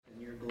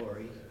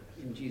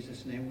In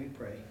Jesus' name we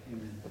pray.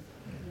 Amen.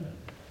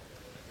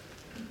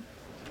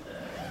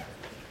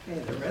 Okay,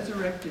 the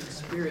resurrected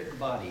spirit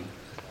body.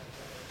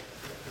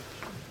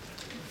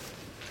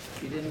 If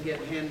you didn't get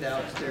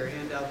handouts, there are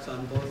handouts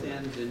on both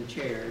ends in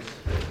chairs.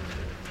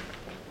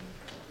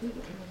 There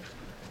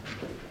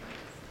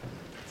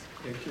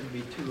should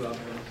be 2 of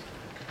them.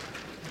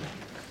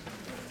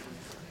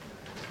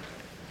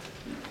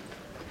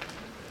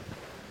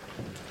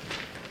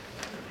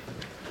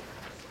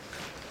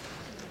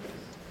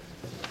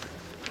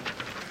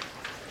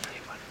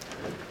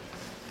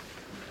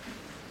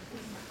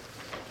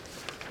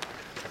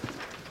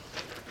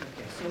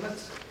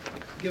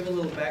 Give a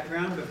little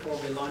background before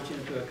we launch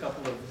into a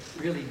couple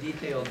of really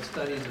detailed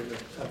studies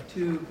of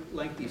 2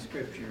 lengthy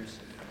scriptures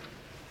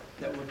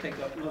that will take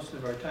up most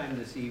of our time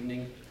this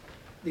evening.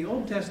 The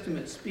Old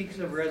Testament speaks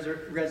of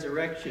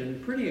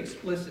resurrection pretty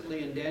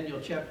explicitly in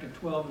Daniel chapter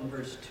 12 and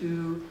verse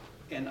 2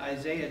 and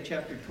Isaiah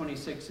chapter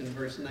 26 and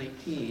verse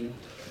 19.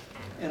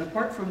 And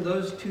apart from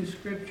those 2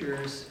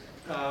 scriptures,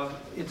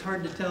 it's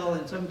hard to tell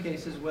in some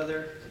cases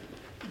whether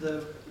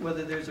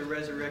there's a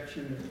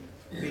resurrection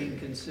being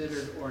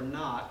considered or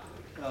not.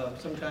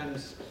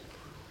 Sometimes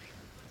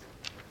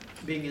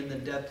being in the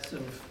depths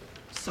of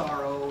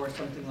sorrow or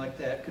something like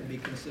that could be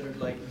considered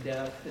like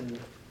death and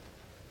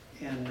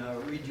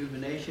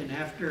rejuvenation.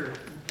 After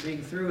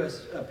being through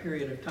a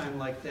period of time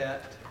like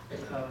that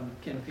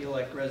can feel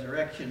like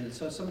resurrection. And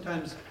so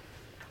sometimes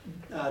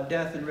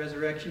death and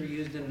resurrection are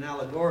used in an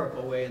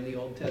allegorical way in the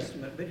Old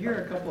Testament. But here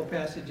are a couple of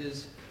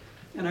passages,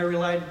 and I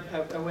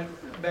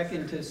went back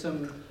into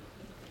some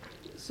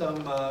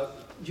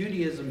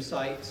Judaism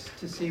sites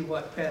to see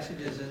what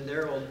passages in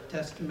their Old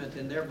Testament,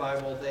 in their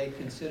Bible, they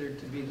considered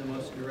to be the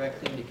most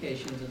direct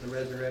indications of the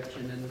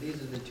resurrection, and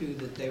these are the 2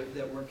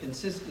 that were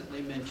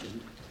consistently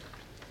mentioned.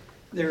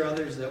 There are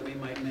others that we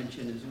might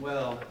mention as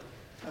well.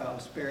 I'll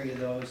spare you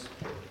those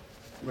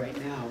right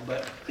now,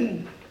 but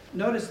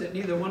notice that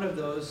neither one of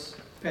those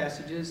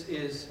passages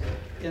is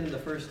in the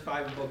first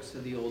 5 books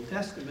of the Old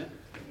Testament,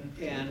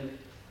 and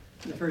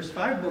the first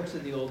 5 books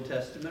of the Old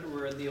Testament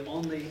were the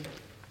only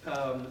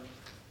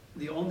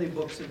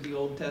books of the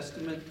Old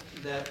Testament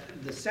that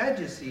the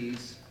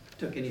Sadducees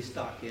took any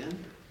stock in,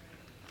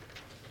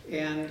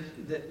 and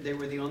that they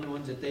were the only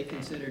ones that they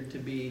considered to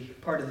be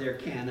part of their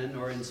canon,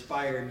 or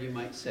inspired, you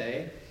might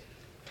say.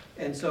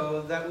 And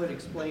so that would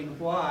explain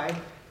why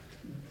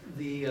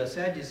the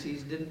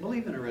Sadducees didn't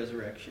believe in a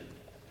resurrection.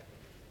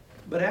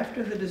 But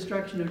after the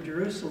destruction of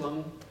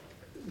Jerusalem,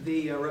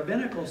 the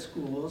rabbinical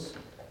schools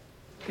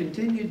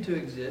continued to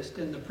exist,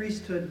 and the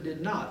priesthood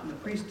did not. And the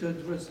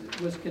priesthood was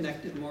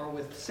connected more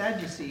with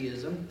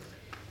Sadduceeism,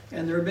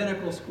 and the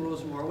rabbinical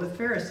schools more with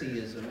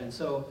Phariseeism. And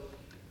so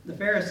the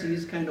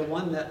Pharisees kind of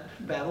won that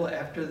battle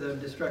after the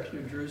destruction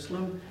of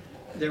Jerusalem.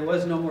 There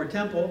was no more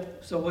temple,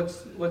 so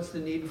what's the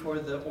need for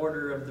the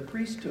order of the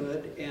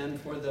priesthood and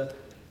for the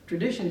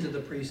traditions of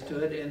the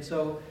priesthood? And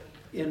so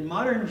in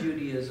modern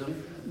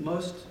Judaism,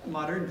 most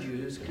modern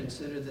Jews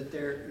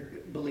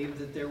believe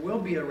that there will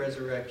be a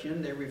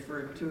resurrection. They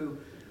refer to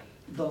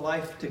the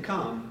life to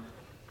come.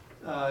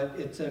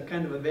 It's a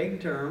kind of a vague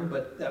term,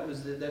 but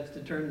that's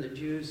the term that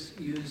Jews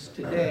use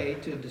today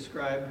to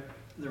describe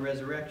the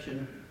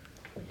resurrection.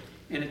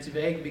 And it's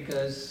vague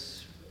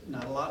because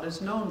not a lot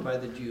is known by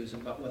the Jews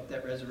about what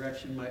that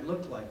resurrection might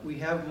look like. We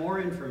have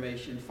more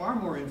information, far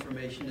more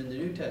information in the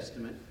New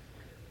Testament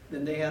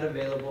than they had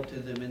available to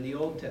them in the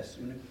Old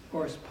Testament. Of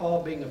course,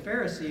 Paul, being a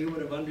Pharisee,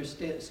 would have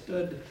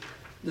understood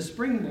the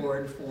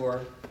springboard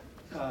for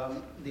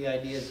the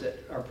ideas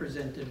that are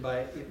presented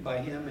by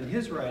him in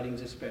his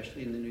writings,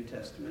 especially in the New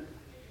Testament.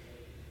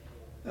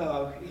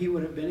 He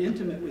would have been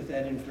intimate with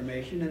that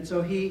information, and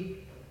so he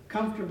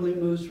comfortably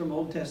moves from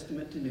Old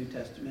Testament to New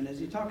Testament as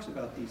he talks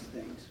about these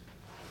things.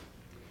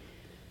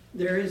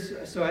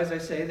 So as I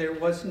say, there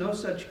was no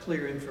such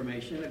clear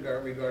information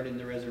regarding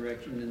the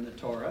resurrection in the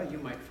Torah. You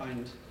might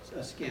find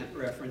a scant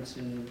reference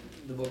in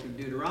the book of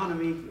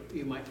Deuteronomy.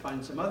 You might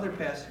find some other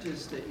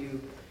passages that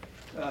you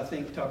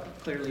think talk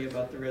clearly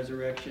about the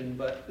resurrection,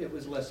 but it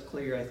was less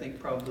clear, I think,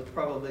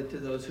 probably to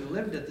those who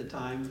lived at the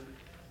time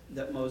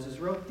that Moses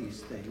wrote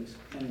these things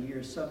and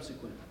years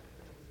subsequent.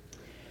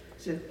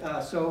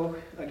 So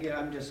again,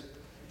 I'm just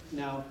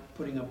now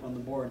putting up on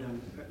the board,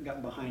 I've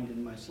got behind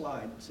in my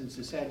slide. Since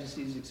the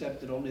Sadducees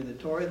accepted only the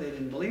Torah, they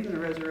didn't believe in the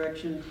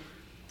resurrection.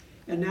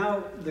 And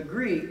now the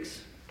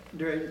Greeks,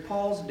 during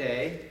Paul's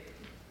day,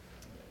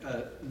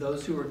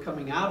 those who were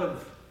coming out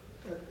of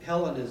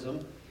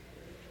Hellenism,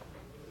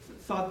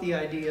 thought the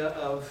idea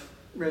of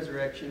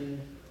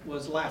resurrection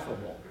was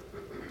laughable.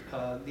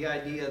 The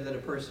idea that a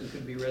person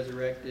could be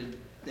resurrected,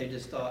 they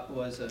just thought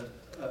was a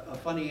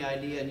funny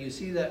idea, and you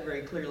see that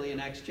very clearly in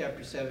Acts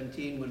chapter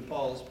 17 when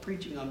Paul is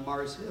preaching on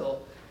Mars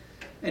Hill.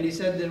 And he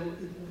said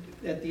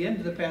that at the end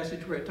of the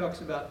passage where it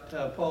talks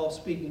about Paul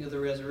speaking of the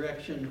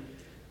resurrection,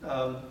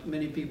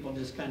 many people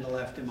just kind of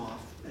laughed him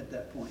off at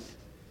that point.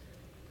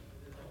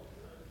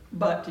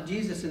 But to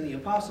Jesus and the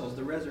apostles,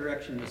 the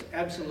resurrection was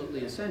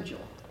absolutely essential,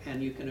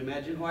 and you can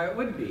imagine why it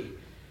would be.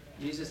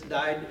 Jesus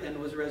died and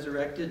was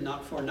resurrected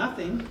not for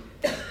nothing,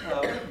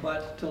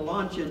 but to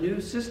launch a new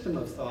system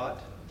of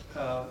thought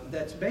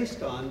that's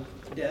based on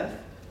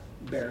death,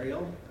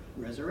 burial,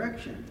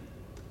 resurrection.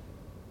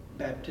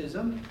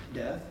 Baptism,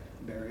 death,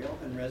 burial,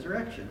 and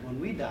resurrection. When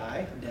we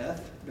die,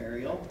 death,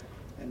 burial,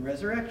 and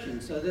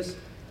resurrection. So this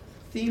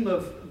theme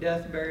of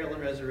death, burial,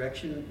 and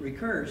resurrection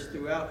recurs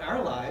throughout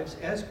our lives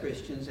as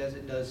Christians as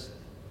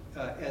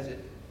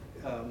it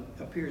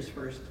appears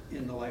first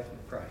in the life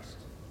of Christ.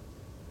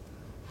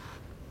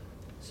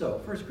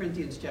 So, 1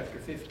 Corinthians chapter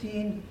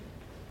 15.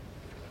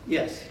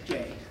 Yes,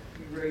 Jay.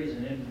 You raise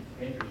an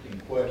interesting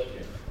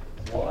question.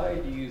 Why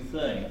do you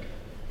think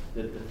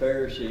that the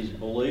Pharisees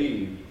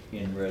believed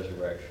in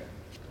resurrection?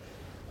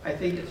 I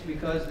think it's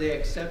because they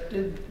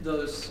accepted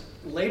those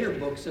later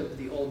books of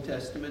the Old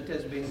Testament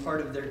as being part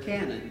of their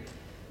canon.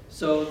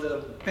 So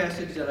the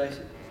passage that I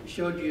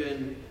showed you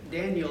in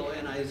Daniel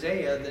and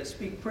Isaiah that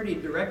speak pretty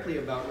directly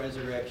about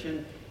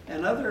resurrection,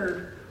 and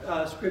other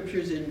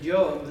scriptures in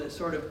Job that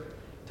sort of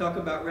talk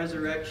about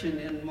resurrection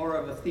in more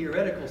of a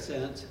theoretical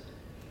sense,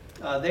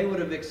 they would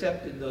have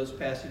accepted those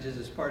passages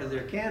as part of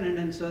their canon,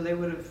 and so they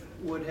would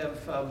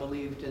have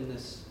believed in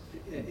this.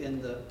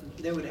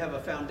 They would have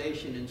a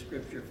foundation in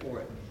Scripture for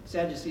it.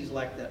 Sadducees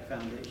lack that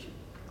foundation.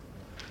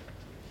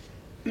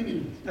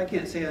 I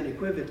can't say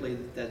unequivocally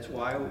that that's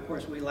why. Of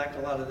course, we lack a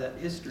lot of that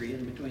history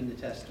in between the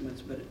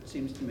Testaments, but it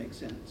seems to make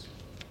sense.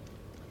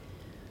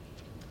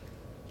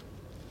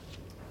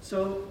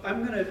 So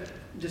I'm going to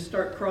just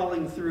start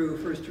crawling through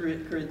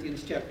 1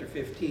 Corinthians chapter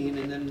 15,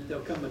 and then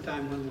there'll come a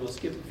time when we'll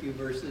skip a few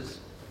verses.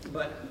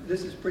 But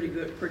this is pretty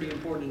good, pretty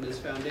important as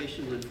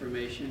foundational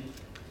information.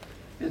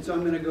 And so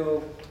I'm going to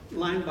go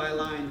line by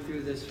line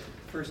through this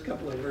first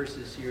couple of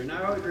verses here.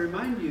 Now I would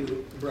remind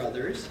you,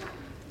 brothers,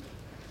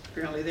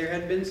 apparently there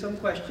had been some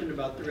question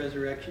about the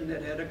resurrection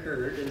that had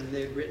occurred, and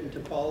they'd written to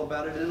Paul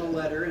about it in a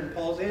letter, and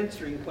Paul's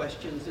answering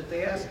questions that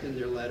they asked in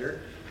their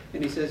letter.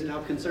 And he says,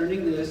 now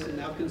concerning this, and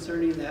now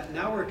concerning that,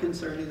 now we're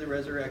concerning the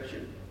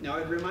resurrection. Now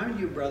I'd remind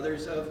you,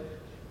 brothers, of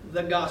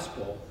the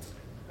gospel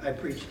I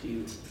preached to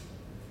you.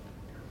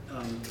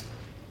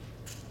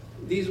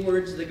 These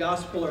words, the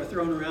gospel, are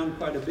thrown around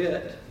quite a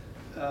bit,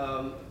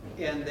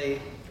 and they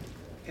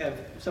have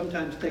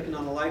sometimes taken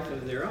on a life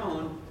of their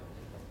own.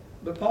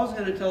 But Paul's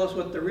going to tell us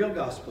what the real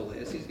gospel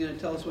is. He's going to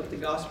tell us what the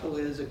gospel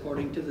is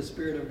according to the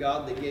Spirit of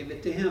God that gave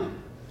it to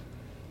him.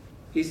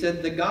 He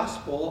said, the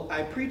gospel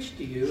I preached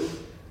to you,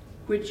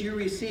 which you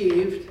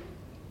received,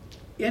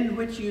 in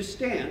which you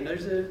stand.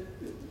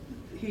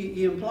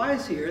 He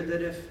implies here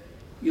that if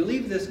you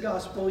leave this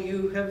gospel,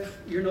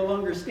 you're no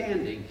longer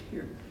standing.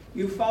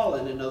 You've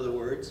fallen, in other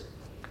words.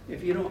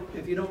 If you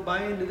don't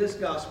buy into this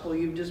gospel,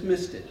 you've just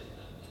missed it.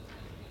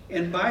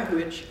 And by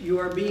which you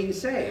are being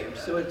saved.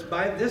 So it's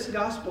by this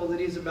gospel that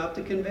he's about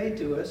to convey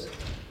to us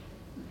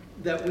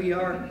that we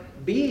are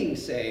being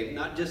saved,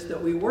 not just that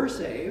we were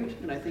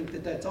saved, and I think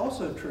that that's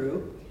also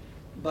true,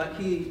 but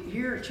he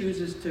here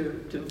chooses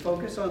to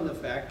focus on the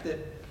fact that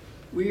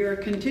we are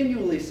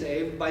continually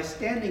saved by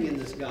standing in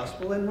this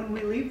gospel, and when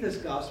we leave this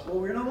gospel,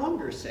 we're no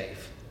longer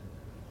safe.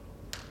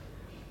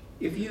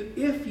 If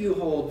you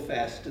hold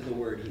fast to the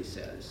word, he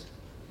says,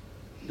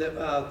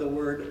 the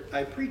word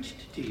I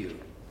preached to you.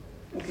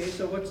 Okay,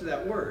 so what's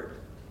that word?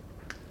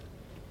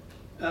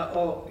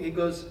 He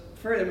goes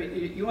further. I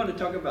mean, you want to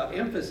talk about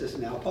emphasis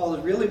now. Paul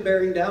is really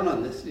bearing down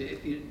on this.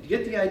 You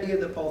get the idea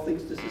that Paul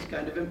thinks this is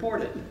kind of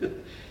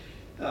important.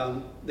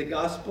 The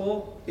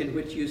gospel in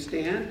which you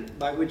stand,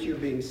 by which you're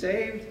being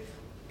saved,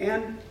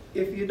 and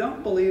if you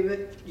don't believe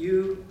it,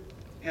 you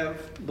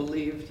have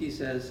believed, he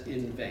says,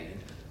 in vain.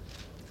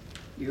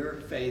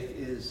 Your faith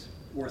is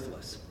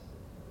worthless.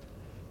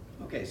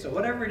 Okay, so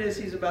whatever it is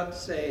he's about to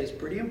say is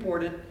pretty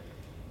important.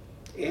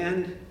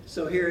 And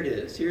so here it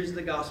is. Here's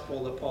the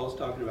gospel that Paul's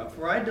talking about.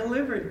 For I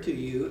delivered to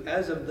you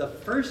as of the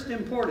first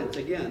importance.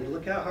 Again,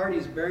 look how hard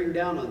he's bearing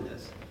down on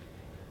this.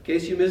 In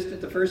case you missed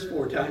it the first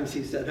 4 times,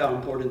 he said how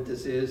important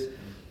this is.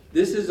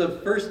 This is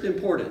of first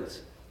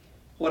importance.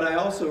 What I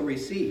also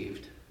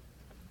received,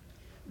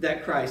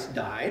 that Christ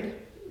died,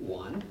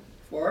 1,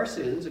 for our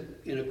sins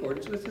in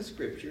accordance with the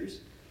Scriptures.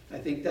 I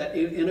think that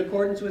in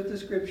accordance with the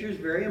Scriptures,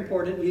 very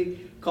important.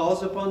 He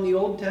calls upon the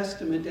Old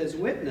Testament as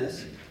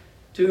witness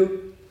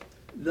to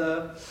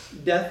the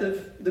death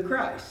of the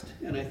Christ.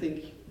 And I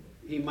think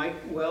he might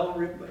well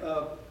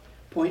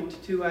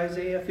point to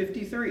Isaiah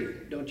 53,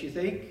 don't you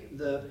think?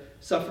 The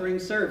suffering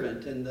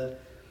servant and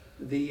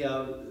the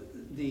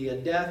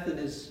death and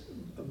his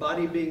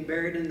body being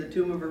buried in the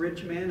tomb of a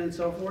rich man and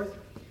so forth.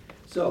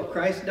 So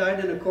Christ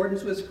died in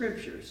accordance with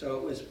Scripture. So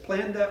it was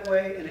planned that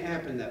way and it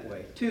happened that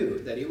way.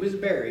 2, that he was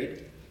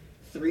buried.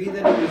 3,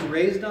 that he was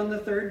raised on the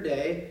 3rd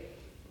day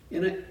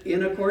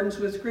in accordance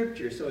with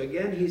Scripture. So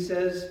again, he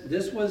says,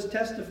 this was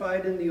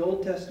testified in the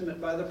Old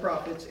Testament by the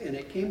prophets, and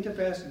it came to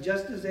pass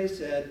just as they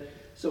said.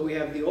 So we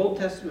have the Old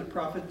Testament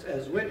prophets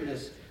as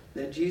witness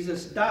that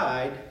Jesus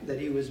died, that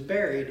he was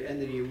buried,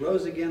 and that he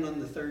rose again on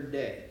the 3rd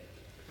day,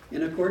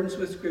 in accordance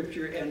with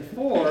Scripture. And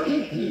 4, that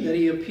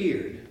he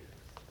appeared.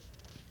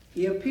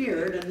 He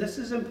appeared, and this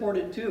is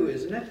important too,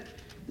 isn't it?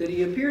 that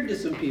he appeared to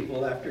some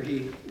people after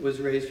he was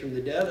raised from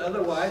the dead.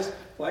 Otherwise,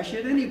 why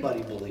should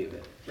anybody believe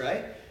it,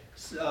 right?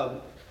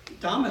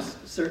 Thomas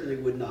certainly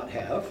would not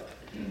have.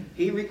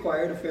 He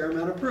required a fair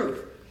amount of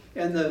proof.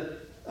 And the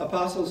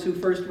apostles who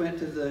first went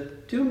to the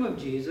tomb of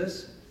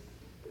Jesus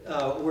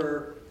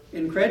were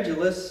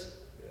incredulous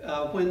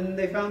when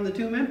they found the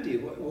tomb empty.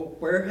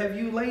 Where have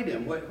you laid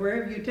him?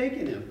 Where have you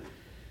taken him?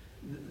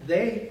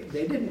 They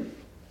didn't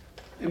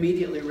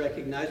immediately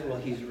recognize, well,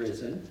 he's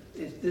risen.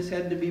 This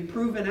had to be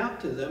proven out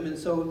to them. And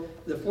so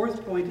the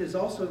fourth point is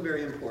also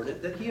very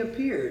important, that he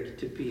appeared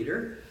to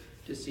Peter,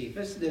 to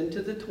Cephas, then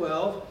to the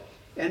 12,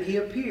 and he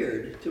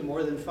appeared to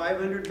more than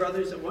 500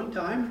 brothers at one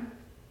time,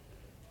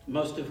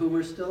 most of whom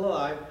are still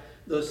alive,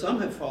 though some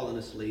have fallen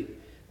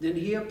asleep. Then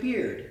he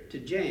appeared to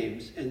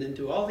James, and then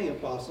to all the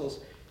apostles,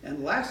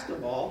 and last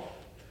of all,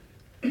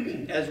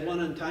 as to one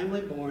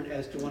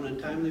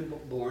untimely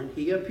born,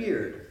 he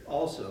appeared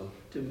also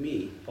to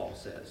me, Paul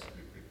says.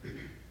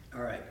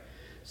 All right,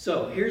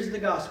 so here's the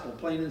gospel,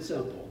 plain and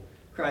simple.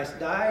 Christ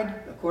died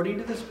according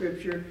to the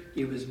Scripture,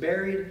 he was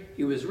buried,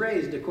 he was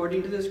raised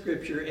according to the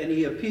Scripture, and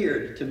he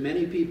appeared to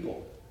many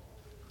people.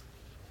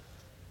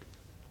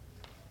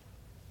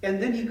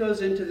 And then he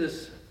goes into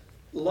this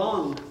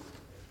long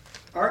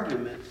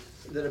argument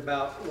that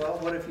about, well,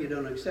 what if you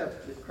don't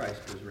accept that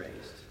Christ was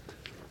raised?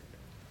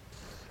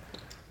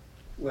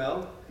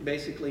 Well,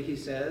 basically he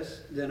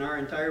says, then our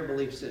entire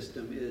belief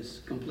system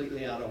is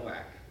completely out of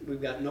whack.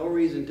 We've got no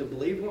reason to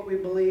believe what we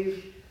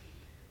believe.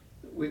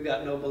 We've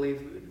got no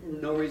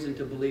reason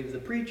to believe the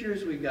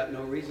preachers. We've got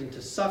no reason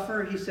to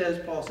suffer, he says.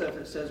 Paul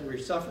says we're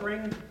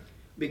suffering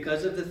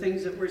because of the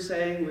things that we're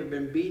saying. We've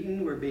been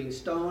beaten. We're being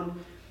stoned.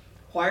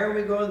 Why are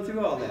we going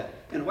through all that?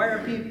 And why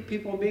are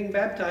people being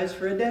baptized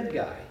for a dead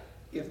guy?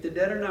 If the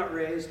dead are not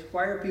raised,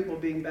 why are people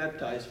being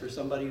baptized for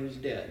somebody who's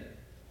dead?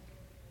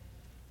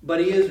 But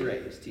he is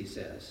raised, he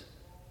says.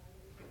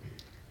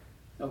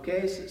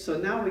 Okay, so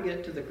now we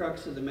get to the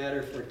crux of the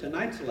matter for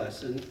tonight's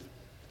lesson.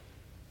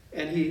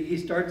 And he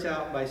starts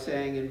out by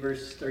saying in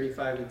verses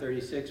 35 and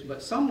 36,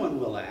 but someone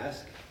will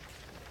ask,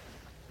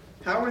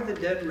 how are the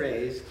dead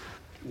raised?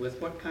 With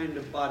what kind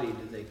of body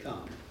do they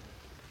come?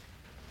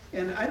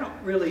 And I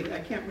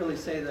can't really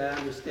say that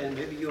I understand.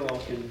 Maybe you all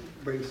can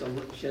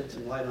shed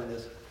some light on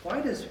this.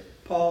 Why does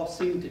Paul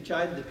seem to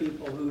chide the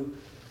people who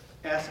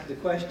ask the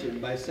question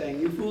by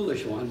saying, you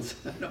foolish ones?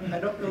 I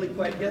don't really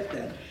quite get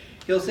that.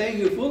 He'll say,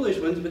 you foolish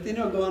ones, but then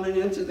he'll go on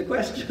and answer the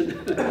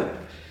question.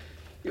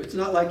 It's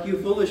not like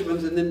you foolish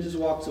ones and then just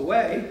walks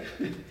away.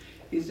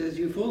 He says,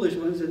 you foolish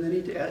ones, and then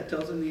he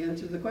tells them the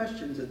answer to the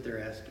questions that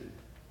they're asking.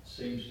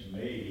 Seems to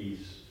me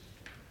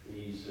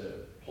he's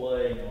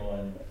playing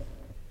on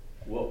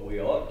what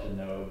we ought to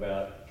know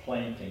about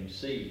planting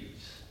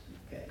seeds.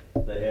 Okay.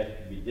 They have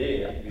to be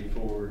dead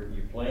before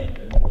you plant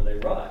them or they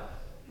rot.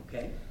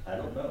 Okay. I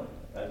don't know.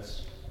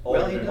 That's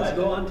well, he does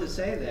go on to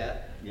say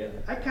that. Yeah.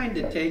 I kind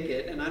of take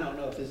it, and I don't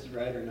know if this is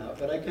right or not,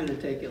 but I kind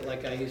of take it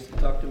like I used to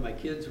talk to my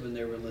kids when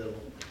they were little.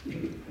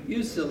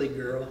 You silly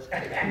girl.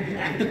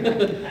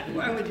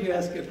 Why would you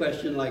ask a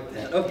question like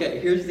that? Okay,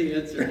 here's the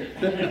answer.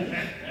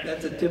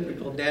 That's a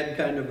typical dad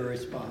kind of a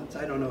response.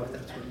 I don't know if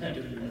that's what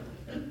you're doing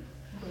or not.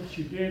 But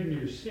you're dead in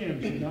your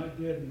sins, you're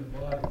not dead in the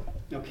body.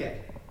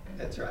 Okay,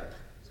 that's right.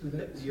 So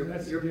that's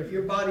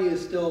Your body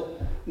is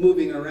still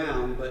moving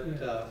around, but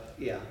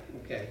yeah,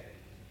 okay.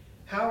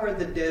 How are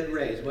the dead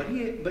raised? But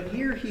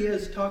here he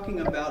is talking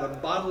about a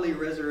bodily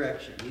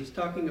resurrection. He's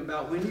talking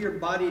about when your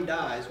body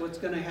dies, what's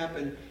going to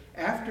happen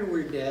after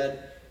we're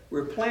dead.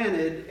 We're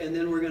planted, and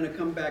then we're going to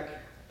come back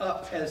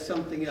up as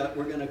something else.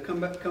 We're going to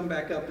come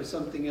back up as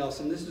something else.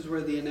 And this is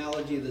where the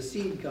analogy of the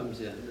seed comes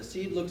in. The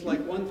seed looks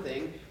like one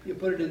thing. You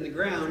put it in the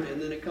ground,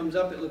 and then it comes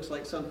up, it looks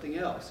like something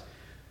else.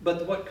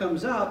 But what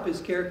comes up is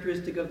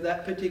characteristic of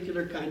that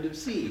particular kind of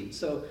seed.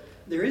 So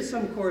there is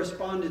some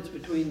correspondence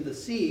between the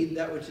seed,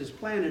 that which is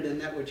planted, and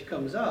that which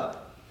comes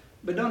up.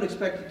 But don't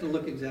expect it to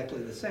look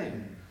exactly the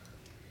same.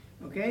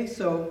 Okay,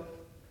 so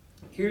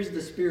here's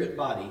the spirit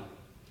body.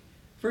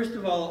 First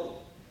of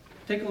all,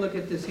 take a look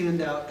at this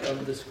handout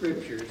of the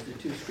scriptures, the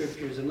two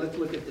scriptures, and let's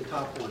look at the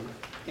top one.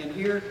 And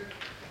here,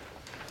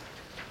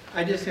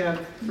 I just have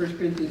 1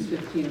 Corinthians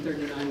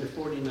 15:39 to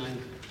 49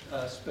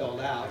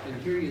 spelled out,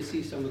 and here you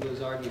see some of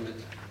those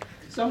arguments.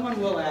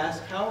 Someone will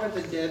ask, how are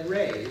the dead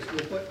raised?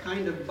 With what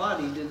kind of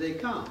body do they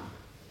come?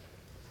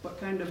 What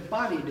kind of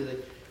body do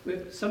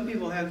they... Some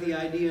people have the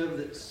idea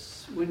that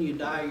when you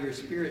die, your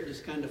spirit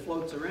just kind of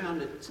floats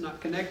around. It's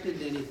not connected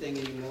to anything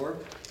anymore.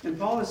 And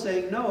Paul is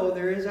saying, no,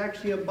 there is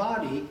actually a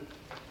body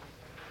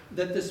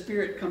that the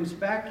spirit comes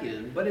back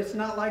in, but it's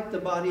not like the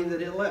body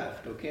that it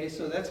left, okay?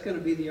 So that's going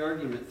to be the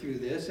argument through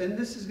this. And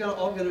this is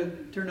all going to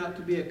turn out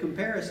to be a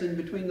comparison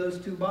between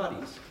those two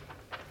bodies.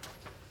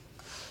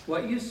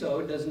 What you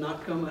sow does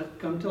not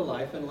come to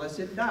life unless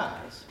it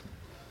dies.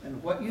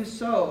 And what you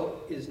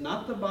sow is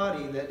not the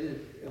body that is,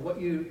 what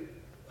you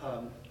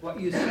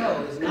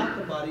sow is not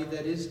the body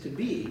that is to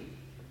be,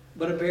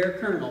 but a bare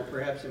kernel,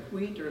 perhaps of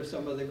wheat or of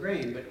some other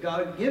grain. But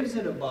God gives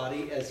it a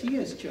body as he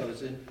has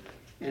chosen,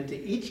 and to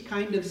each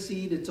kind of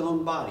seed its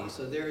own body.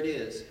 So there it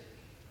is.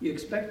 You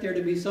expect there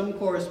to be some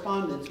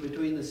correspondence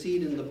between the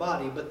seed and the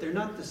body, but they're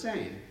not the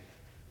same.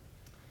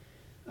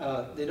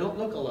 They don't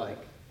look alike.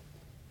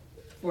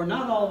 For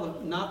not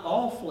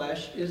all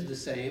flesh is the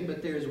same,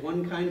 but there is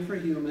one kind for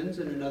humans,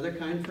 and another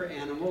kind for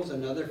animals,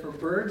 another for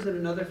birds, and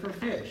another for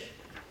fish.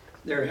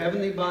 There are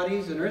heavenly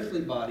bodies and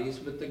earthly bodies,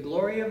 but the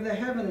glory of the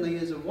heavenly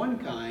is of one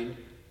kind,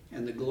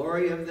 and the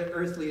glory of the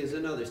earthly is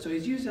another. So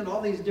he's using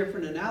all these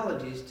different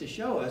analogies to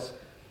show us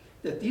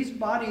that these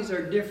bodies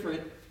are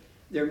different.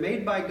 They're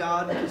made by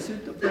God to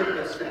suit the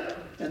purpose,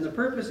 and the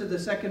purpose of the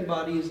second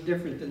body is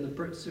different than the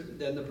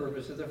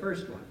purpose of the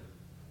first one.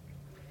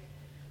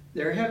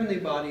 There are heavenly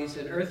bodies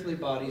and earthly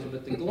bodies,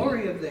 but the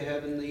glory of the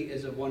heavenly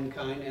is of one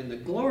kind, and the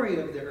glory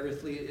of the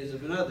earthly is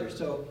of another.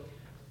 So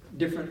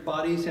different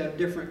bodies have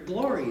different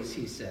glories,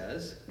 he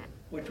says.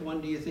 Which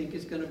one do you think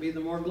is going to be the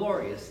more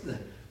glorious?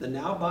 The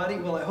now body?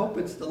 Well, I hope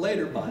it's the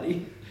later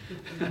body.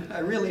 I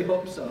really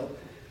hope so.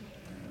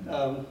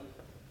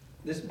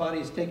 This body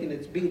is taking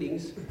its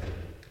beatings.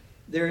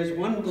 There is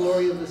one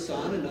glory of the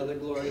sun, another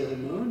glory of the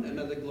moon,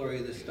 another glory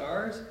of the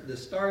stars. The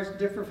stars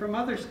differ from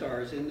other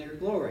stars in their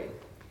glory.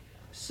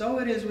 So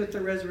it is with the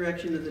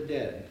resurrection of the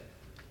dead.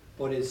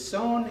 What is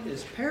sown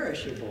is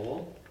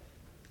perishable.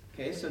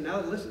 Okay, so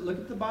now listen, look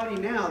at the body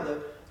now.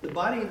 The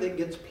body that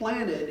gets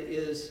planted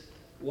is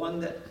one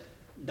that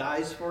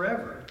dies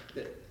forever.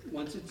 That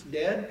once it's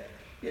dead,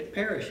 it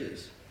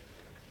perishes.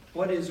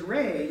 What is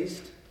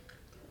raised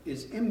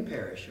is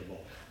imperishable.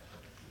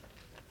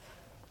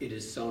 It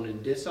is sown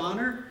in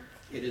dishonor.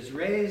 It is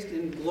raised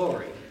in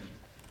glory.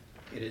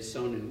 It is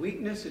sown in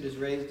weakness. It is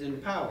raised in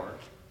power.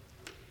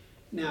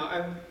 Now,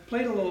 I've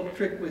played a little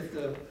trick with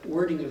the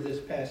wording of this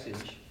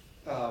passage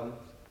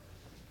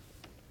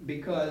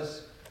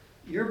because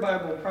your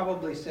Bible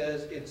probably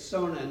says it's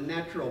sown a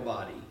natural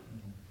body.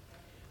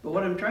 But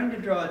what I'm trying to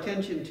draw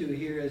attention to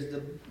here is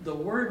the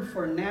word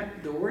for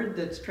the word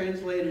that's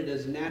translated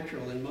as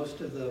natural in most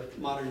of the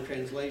modern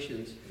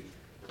translations,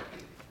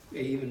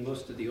 even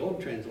most of the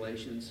old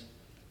translations,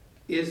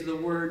 is the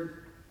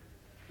word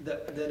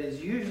that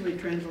is usually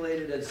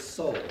translated as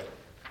soul.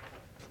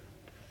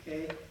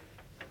 Okay?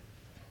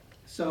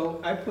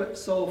 So I put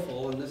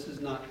soulful, and this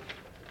is not,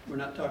 we're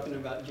not talking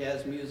about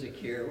jazz music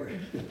here.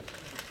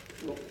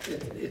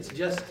 It's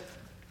just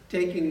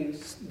taking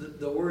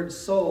the word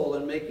soul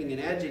and making an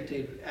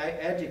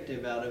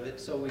adjective out of it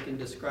so we can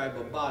describe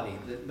a body.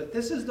 But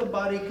this is the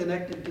body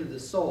connected to the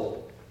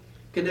soul,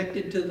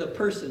 connected to the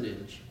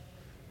personage.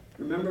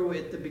 Remember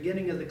at the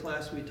beginning of the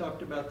class we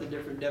talked about the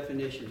different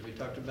definitions. We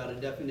talked about a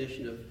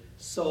definition of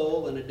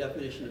soul and a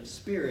definition of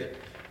spirit.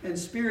 And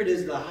spirit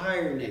is the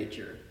higher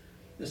nature.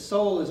 The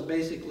soul is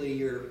basically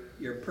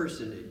your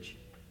personage.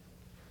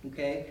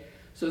 Okay?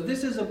 So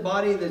this is a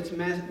body that's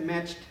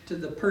matched to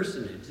the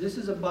personage. This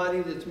is a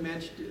body that's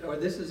matched, or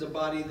this is a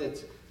body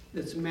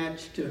that's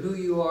matched to who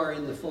you are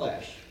in the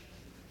flesh.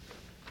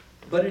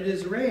 But it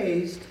is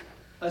raised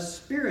a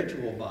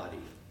spiritual body.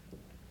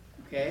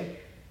 Okay?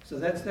 So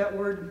that's that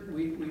word.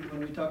 When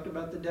we talked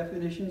about the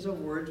definitions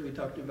of words, we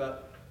talked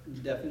about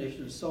the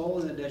definition of soul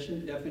and the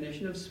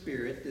definition of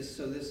spirit. This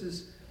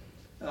is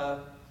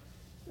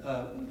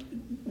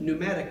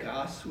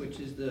pneumatikos, which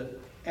is the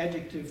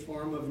adjective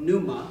form of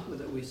pneuma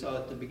that we saw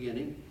at the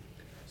beginning.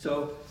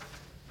 So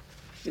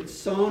it's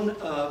sown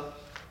a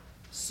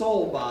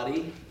soul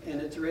body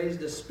and it's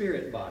raised a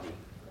spirit body.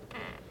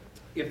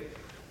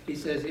 He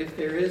says if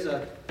there is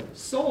a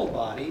soul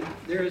body,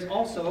 there is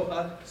also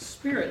a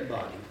spirit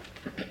body.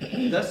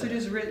 Thus it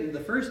is written,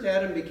 the first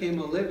Adam became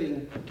a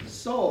living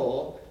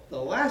soul, the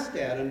last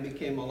Adam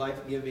became a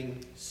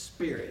life-giving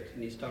spirit.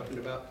 And he's talking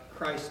about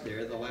Christ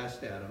there, the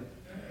last Adam.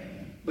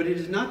 But it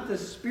is not the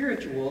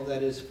spiritual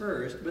that is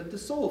first, but the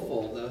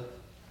soulful,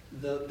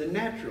 the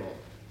natural,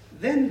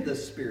 then the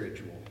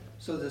spiritual.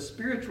 So the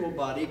spiritual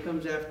body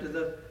comes after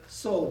the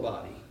soul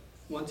body.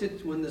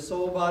 When the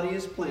soul body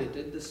is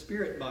planted, the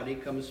spirit body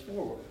comes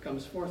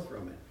forth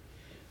from it.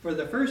 For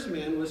the first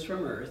man was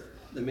from earth,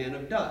 the man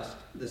of dust.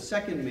 The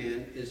second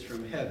man is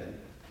from heaven.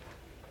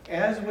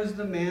 As was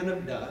the man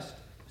of dust,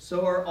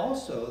 so are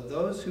also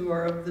those who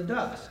are of the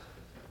dust.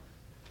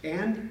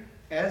 And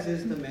as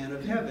is the man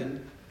of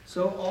heaven,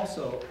 so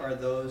also are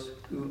those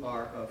who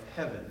are of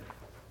heaven.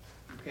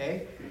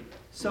 Okay?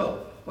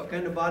 So, what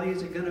kind of body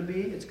is it going to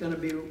be? It's going to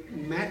be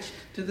matched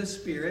to the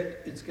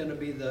spirit. It's going to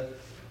be the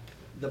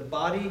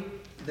body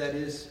that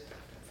is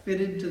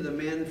fitted to the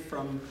man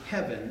from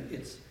heaven.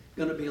 It's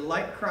going to be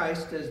like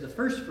Christ as the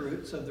first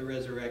fruits of the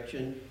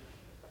resurrection.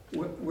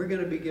 We're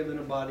going to be given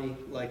a body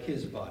like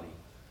his body.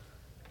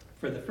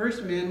 For the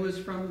first man was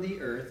from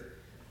the earth,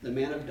 the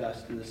man of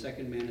dust, and the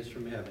second man is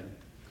from heaven.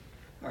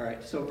 All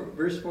right, so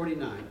verse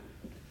 49.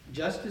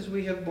 Just as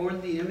we have borne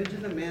the image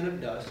of the man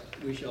of dust,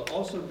 we shall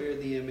also bear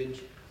the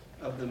image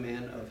of the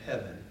man of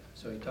heaven.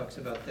 So he talks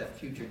about that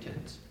future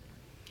tense.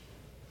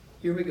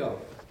 Here we go.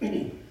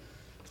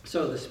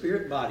 So the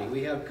spirit body.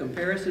 We have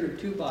comparison of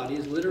two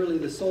bodies, literally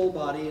the soul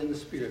body and the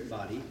spirit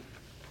body.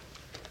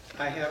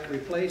 I have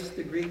replaced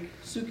the Greek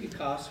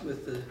psychikos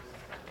with the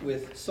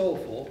with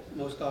soulful,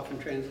 most often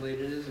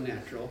translated as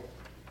natural.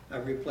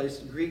 I've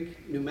replaced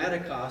Greek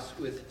pneumatikos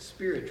with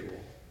spiritual.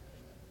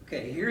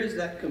 Okay, here is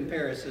that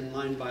comparison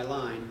line by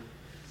line,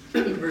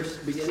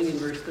 beginning in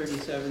verse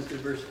 37 through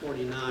verse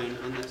 49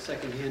 on that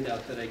second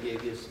handout that I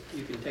gave you.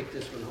 You can take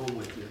this one home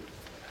with you.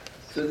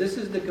 So this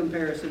is the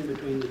comparison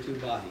between the two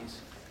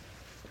bodies.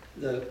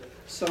 The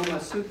soma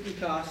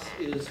sukikos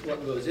is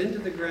what goes into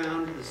the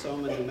ground. The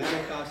soma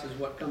pneumatikos is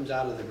what comes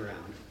out of the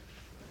ground.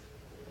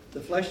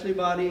 The fleshly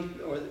body,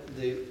 or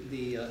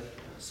the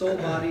soul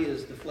body,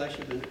 is the flesh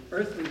of an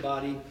earthly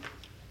body.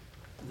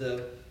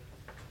 The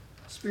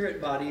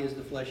spirit body is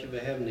the flesh of a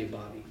heavenly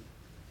body.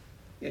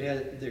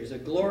 There's a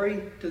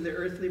glory to the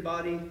earthly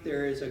body.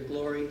 There is a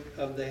glory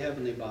of the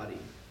heavenly body.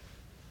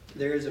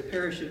 There is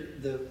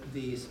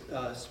the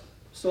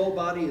soul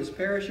body is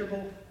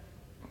perishable.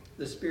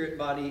 The spirit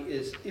body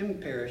is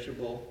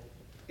imperishable,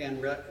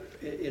 and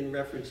in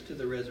reference to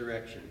the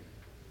resurrection.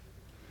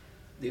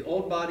 The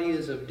old body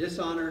is of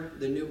dishonor.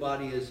 The new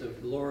body is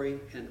of glory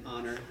and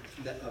honor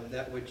of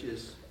that which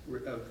is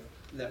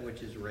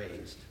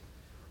raised.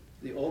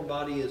 The old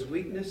body is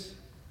weakness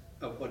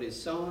of what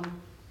is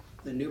sown.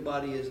 The new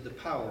body is the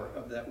power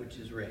of that which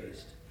is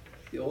raised.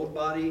 The old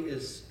body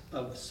is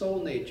of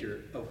soul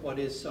nature of what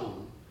is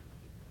sown.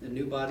 The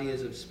new body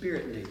is of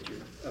spirit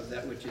nature of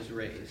that which is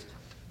raised.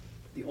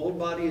 The old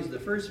body is the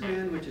first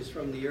man, which is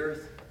from the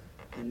earth.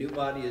 The new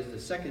body is the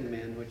second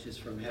man, which is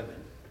from heaven.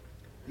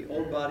 The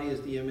old body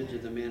is the image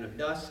of the man of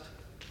dust.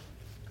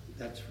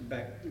 That's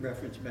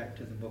reference back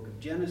to the book of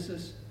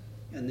Genesis.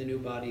 And the new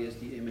body is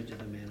the image of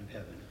the man of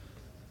heaven.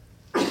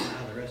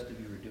 How the rest of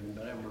you are doing,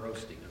 but I'm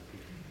roasting up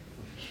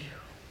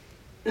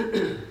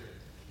here.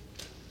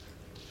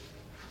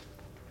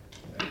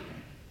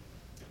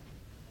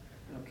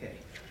 Okay.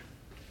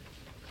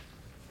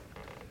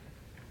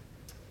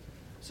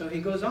 So he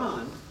goes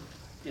on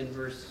in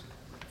verse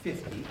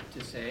 50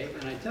 to say,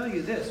 and I tell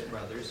you this,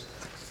 brothers,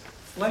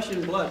 flesh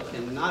and blood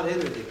cannot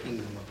enter the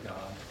kingdom of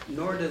God,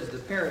 nor does the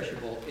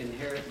perishable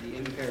inherit the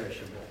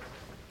imperishable.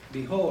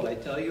 Behold, I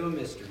tell you a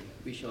mystery.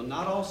 We shall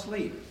not all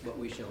sleep, but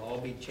we shall all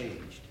be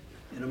changed.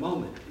 In a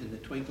moment, in the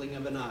twinkling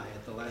of an eye,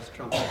 at the last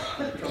trumpet.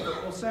 The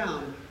trumpet will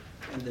sound,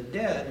 and the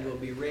dead will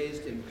be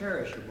raised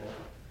imperishable,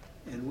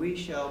 and we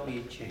shall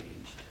be changed.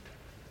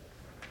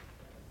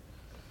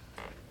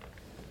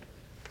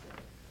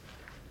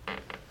 All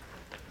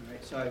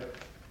right, so I've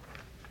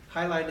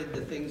highlighted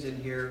the things in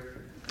here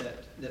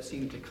that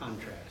seem to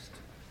contrast.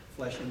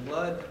 Flesh and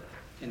blood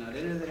cannot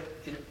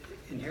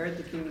inherit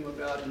the kingdom of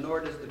God, nor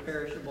does the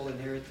perishable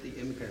inherit the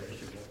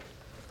imperishable.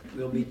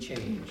 We'll be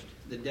changed.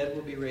 The dead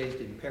will be raised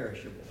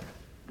imperishable.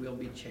 We'll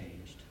be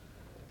changed.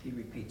 He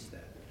repeats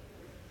that.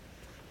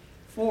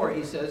 For,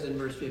 he says in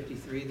verse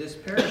 53, this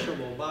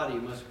perishable body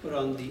must put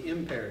on the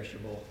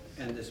imperishable,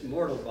 and this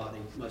mortal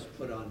body must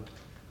put on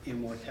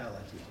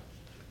immortality.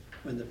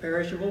 When the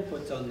perishable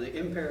puts on the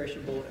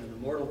imperishable, and the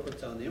mortal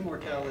puts on the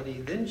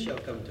immortality, then shall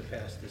come to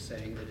pass the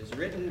saying that is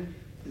written,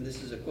 and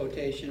this is a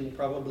quotation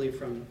probably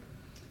from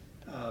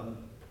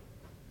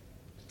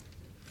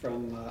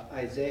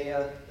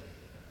Isaiah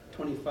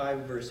 25,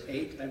 verse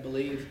 8, I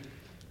believe.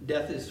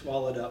 Death is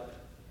swallowed up.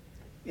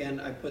 And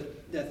I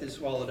put death is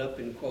swallowed up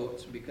in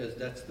quotes because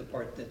that's the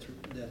part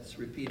that's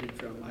repeated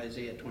from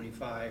Isaiah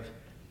 25.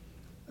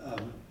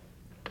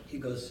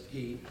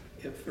 He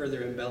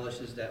further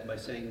embellishes that by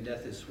saying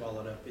death is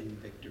swallowed up in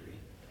victory.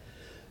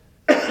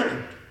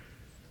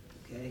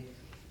 Okay?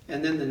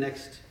 And then the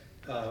next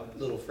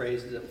little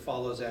phrase that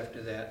follows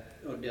after that,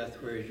 O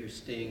death, where is your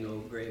sting? O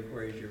grave,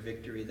 where is your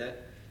victory?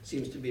 That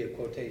seems to be a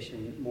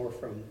quotation more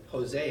from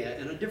Hosea,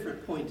 and a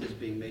different point is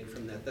being made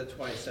from that. That's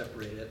why I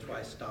separated. That's why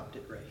I stopped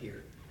it right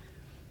here.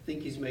 I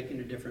think he's making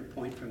a different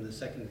point from the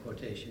second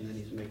quotation than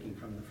he's making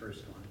from the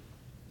first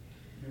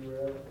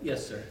one.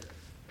 Yes, sir.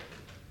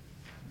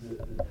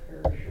 The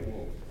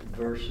perishable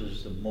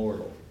versus the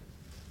mortal.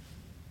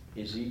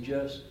 Is he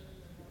just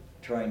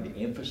trying to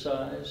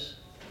emphasize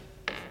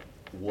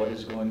what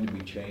is going to be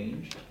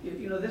changed?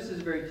 You know, this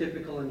is very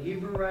typical in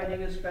Hebrew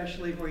writing,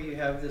 especially where you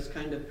have this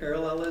kind of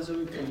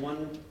parallelism from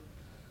one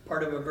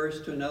part of a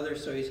verse to another.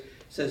 So he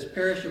says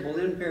perishable,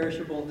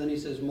 imperishable, then he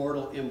says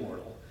mortal,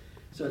 immortal.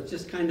 So it's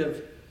just kind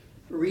of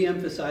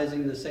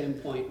re-emphasizing the same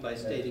point by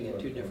stating it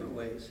two different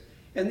ways.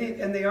 And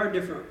they are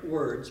different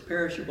words.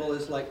 Perishable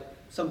is like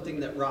something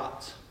that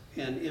rots,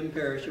 and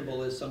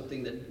imperishable is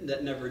something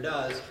that never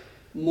does.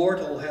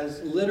 Mortal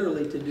has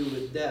literally to do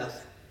with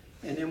death,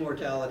 and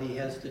immortality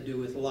has to do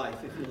with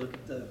life, if you look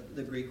at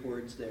the Greek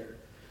words there.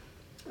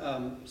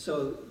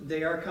 So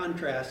they are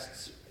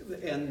contrasts,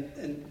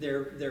 and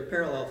they're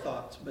parallel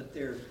thoughts, but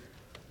they're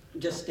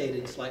just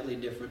stated slightly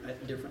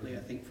differently, I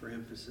think, for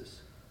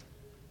emphasis.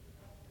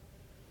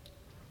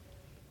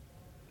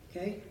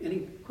 Okay,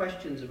 any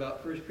questions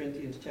about 1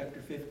 Corinthians chapter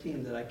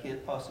 15 that I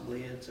can't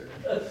possibly answer?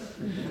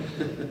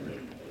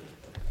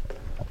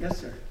 Yes,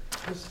 sir.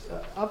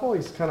 I've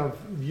always kind of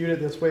viewed it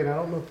this way, and I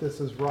don't know if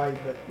this is right,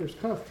 but there's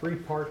kind of three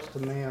parts to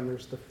man.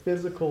 There's the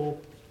physical,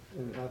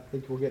 and I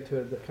think we'll get to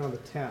it, kind of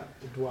the tent,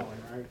 the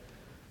dwelling, right?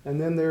 And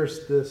then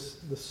there's the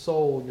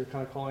soul, you're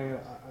kind of calling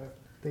it, I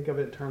think of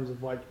it in terms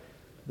of like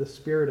the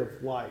spirit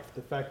of life,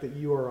 the fact that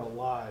you are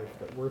alive,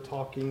 that we're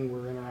talking,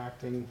 we're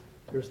interacting,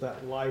 there's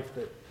that life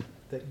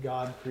that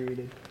God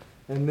created.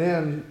 And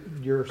then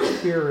your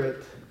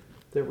spirit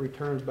that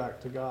returns back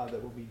to God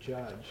that will be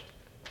judged.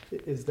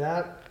 Is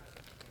that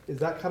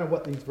kind of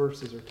what these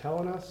verses are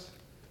telling us?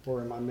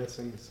 Or am I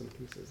missing some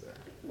pieces there?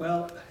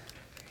 Well,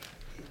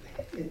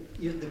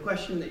 the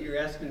question that you're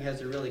asking has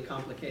a really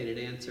complicated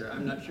answer.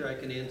 I'm not sure I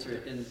can answer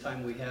it in the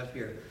time we have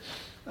here.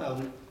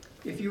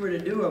 If you were to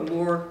do a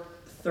more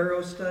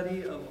thorough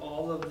study of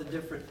all of the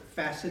different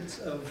facets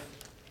of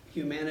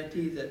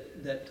humanity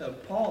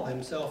that Paul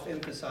himself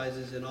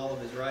emphasizes in all of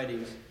his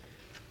writings,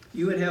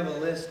 you would have a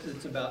list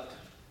that's about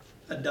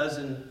a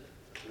dozen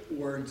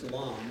words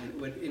long. It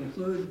would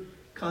include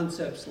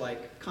concepts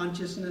like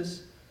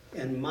consciousness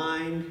and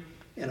mind,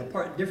 and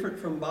different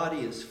from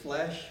body is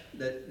flesh.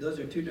 Those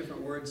are two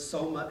different words.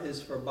 Soma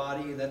is for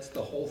body, that's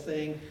the whole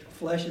thing.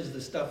 Flesh is the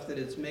stuff that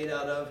it's made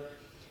out of.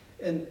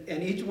 And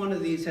each one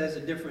of these has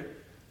a different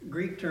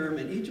Greek term,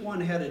 and each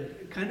one had a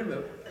kind of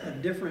a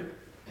different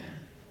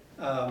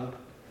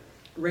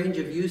range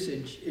of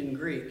usage in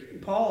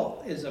Greek.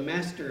 Paul is a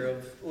master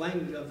of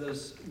language of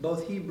those,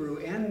 both Hebrew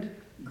and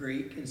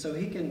Greek, and so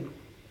he can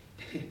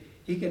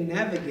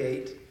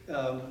navigate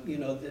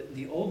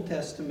the Old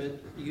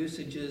Testament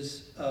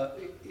usages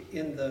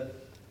in the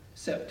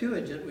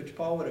Septuagint, which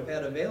Paul would have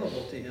had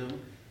available to him.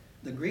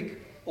 The Greek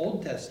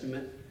Old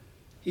Testament,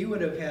 he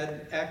would have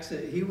had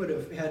access. He would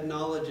have had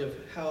knowledge of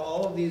how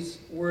all of these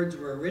words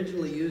were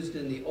originally used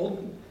in the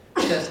Old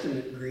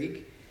Testament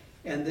Greek,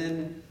 and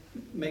then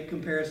make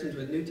comparisons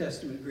with New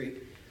Testament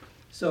Greek.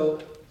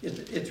 So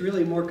it's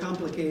really more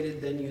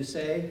complicated than you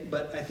say,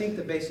 but I think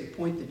the basic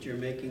point that you're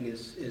making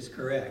is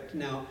correct.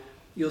 Now,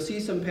 you'll see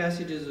some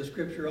passages of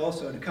Scripture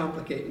also to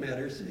complicate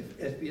matters,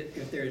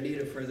 if they're in need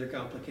of further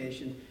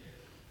complication,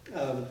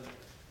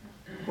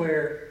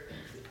 where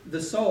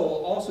the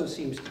soul also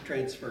seems to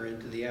transfer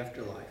into the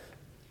afterlife.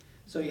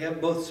 So you have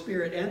both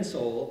spirit and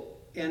soul,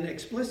 and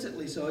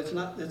explicitly so. It's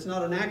not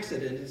an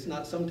accident. It's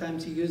not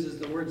sometimes he uses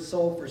the word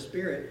soul for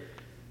spirit.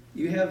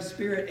 You have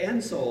spirit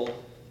and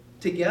soul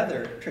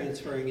together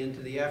transferring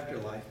into the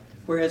afterlife,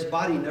 whereas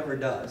body never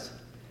does.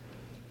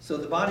 So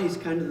the body is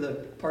kind of the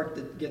part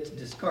that gets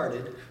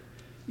discarded.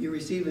 You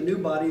receive a new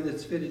body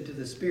that's fitted to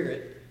the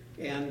spirit,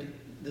 and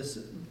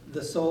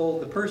the soul,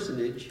 the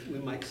personage, we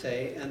might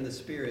say, and the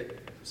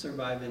spirit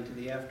survive into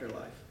the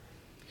afterlife.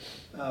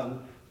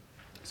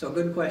 So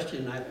good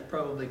question. I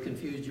probably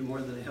confused you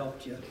more than I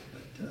helped you,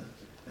 but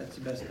that's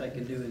the best I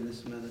can do in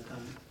this amount of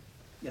time.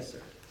 Yes,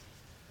 sir.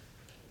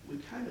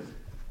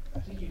 I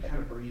think you kind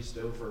of breezed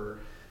over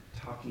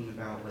talking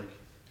about like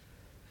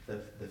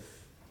the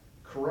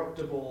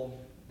corruptible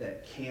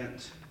that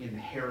can't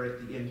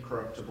inherit the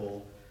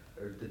incorruptible,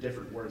 or the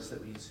different words that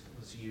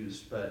was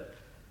used, but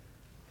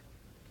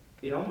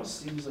it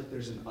almost seems like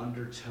there's an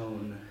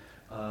undertone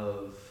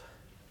of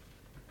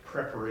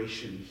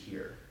preparation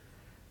here.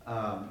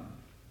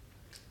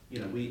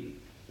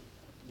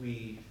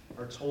 We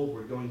are told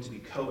we're going to be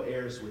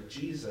co-heirs with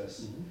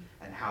Jesus,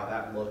 and how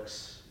that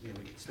looks, we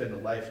could spend a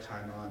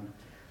lifetime on,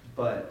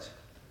 but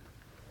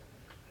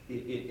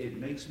it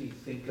makes me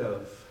think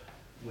of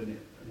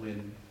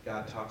when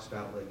God talks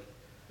about like,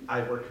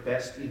 I work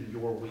best in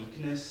your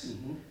weakness,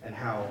 and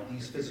how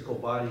these physical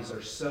bodies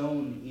are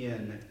sown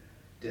in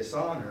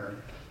dishonor,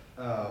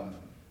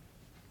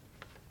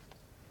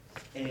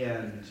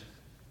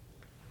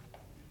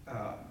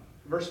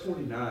 verse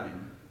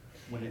 49,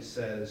 when it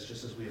says,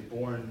 just as we have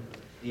borne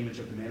the image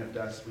of the man of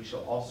dust, we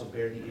shall also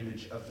bear the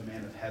image of the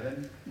man of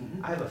heaven.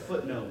 I have a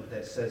footnote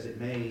that says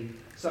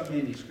some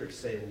manuscripts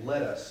say,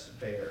 let us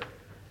bear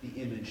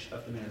the image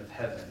of the man of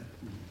heaven.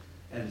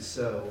 And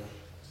so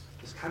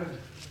this kind of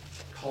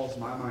calls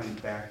my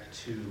mind back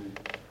to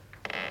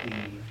the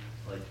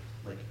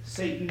like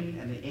Satan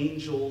and the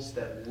angels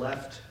that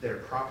left their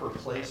proper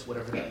place,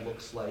 whatever that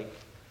looks like.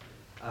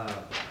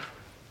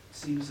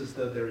 Seems as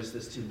though there is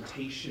this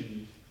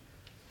temptation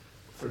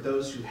for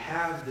those who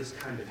have this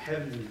kind of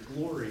heavenly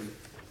glory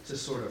to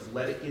sort of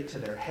let it get to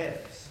their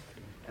heads.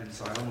 And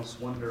so I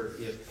almost wonder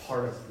if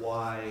part of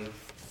why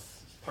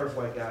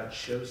God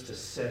chose to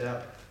set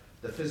up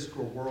the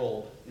physical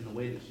world in the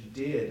way that he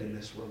did, and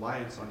this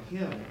reliance on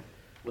him,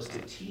 was to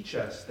teach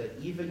us that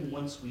even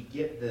once we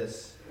get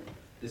this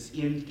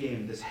end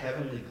game, this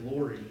heavenly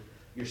glory,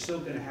 you're still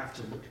going to have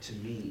to look to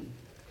me,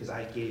 because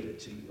I gave it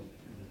to you.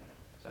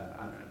 So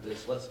I don't know,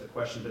 this less the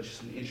question, but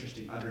just an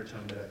interesting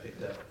undertone that I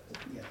picked up.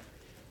 Yeah.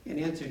 In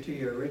answer to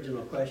your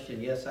original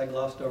question, yes, I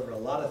glossed over a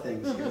lot of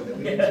things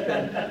here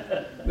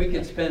that we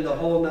could spend a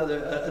whole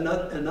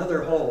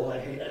another whole. I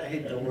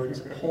hate the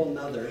words whole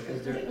nother,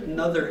 because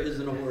another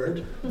isn't a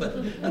word, but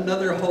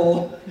another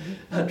whole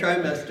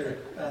trimester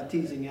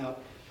teasing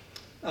out.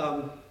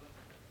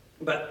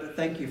 But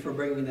thank you for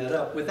bringing that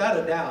up. Without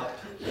a doubt,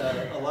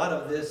 a lot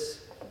of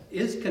this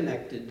is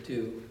connected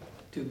to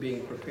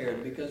being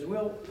prepared, because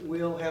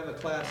we'll have a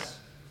class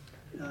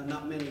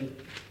not many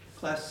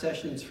class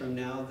sessions from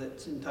now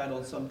that's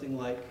entitled something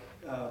like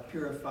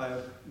Purify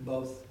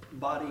Both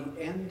Body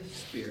and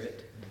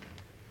Spirit.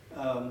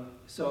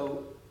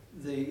 So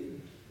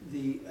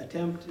the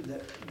attempt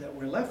that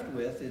we're left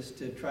with is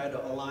to try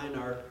to align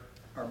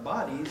our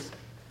bodies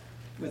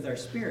with our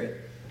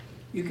spirit.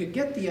 You could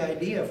get the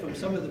idea from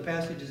some of the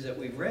passages that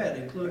we've read,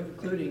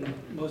 including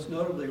most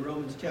notably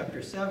Romans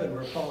chapter 7,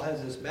 where Paul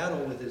has this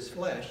battle with his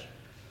flesh.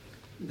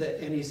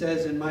 And he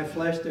says, in my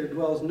flesh there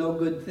dwells no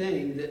good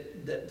thing,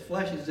 that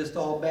flesh is just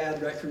all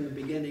bad right from the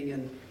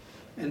beginning,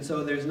 and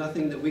so there's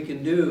nothing that we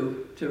can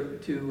do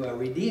to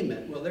redeem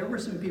it. Well, there were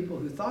some people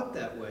who thought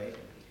that way.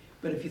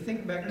 But if you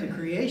think back to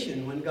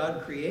creation, when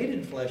God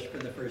created flesh for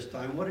the first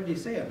time, what did he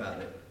say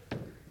about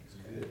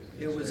it?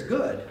 It was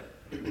good.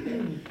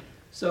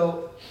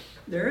 So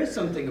there is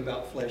something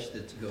about flesh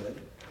that's good.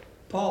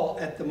 Paul,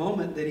 at the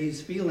moment that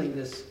he's feeling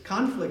this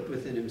conflict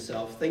within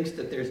himself, thinks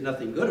that there's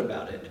nothing good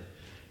about it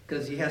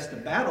because he has to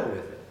battle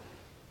with it.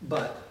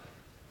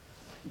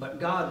 But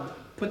God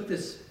put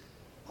this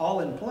all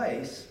in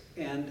place,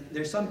 and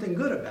there's something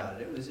good about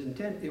it. It was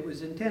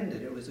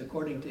intended. It was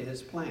according to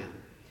his plan.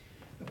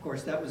 Of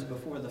course, that was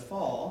before the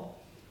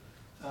fall.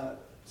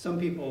 Some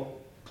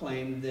people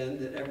claim then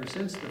that ever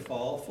since the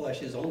fall, flesh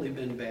has only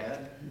been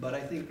bad. But I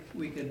think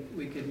we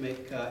could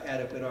make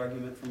adequate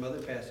argument from other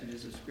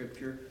passages of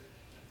Scripture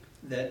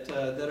that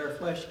our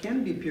flesh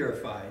can be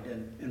purified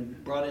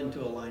and brought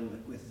into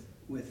alignment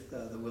with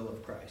the will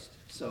of Christ.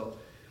 So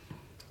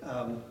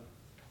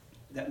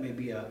that may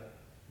be a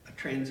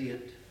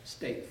transient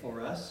state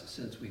for us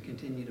since we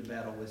continue to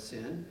battle with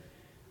sin.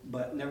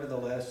 But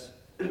nevertheless,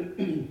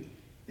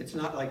 it's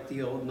not like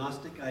the old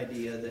Gnostic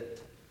idea that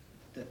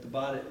the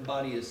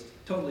body is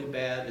totally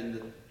bad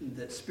and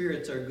that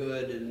spirits are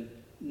good and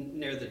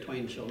ne'er the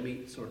twain shall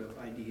meet sort of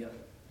idea.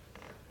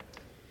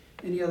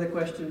 Any other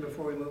question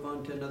before we move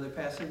on to another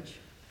passage?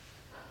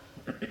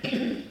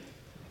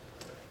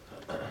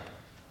 All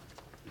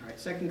right,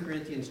 2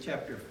 Corinthians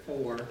chapter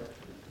 4,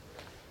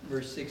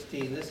 verse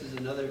 16. This is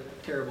another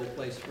terrible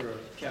place for a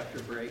chapter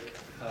break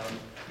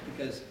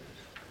because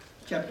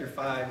chapter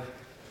 5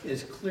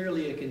 is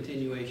clearly a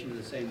continuation of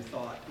the same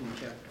thought in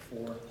chapter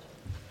 4.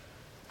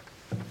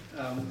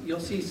 You'll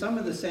see some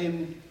of the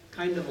same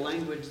kind of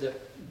language that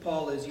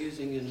Paul is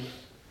using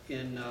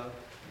in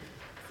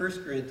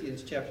 1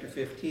 Corinthians chapter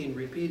 15,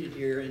 repeated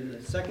here in the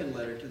second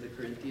letter to the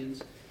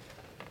Corinthians.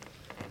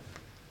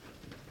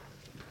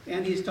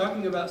 And he's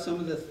talking about some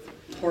of the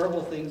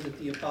horrible things that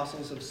the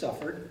apostles have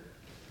suffered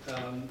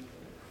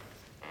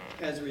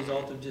as a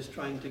result of just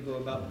trying to go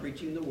about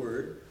preaching the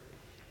word.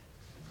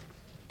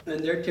 And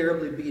they're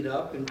terribly beat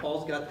up, and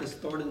Paul's got this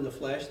thorn in the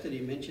flesh that he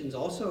mentions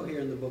also here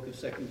in the book of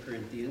 2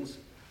 Corinthians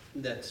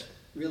that's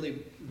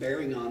really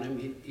bearing on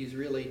him. He's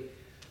really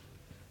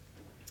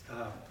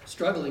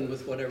struggling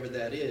with whatever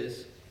that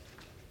is.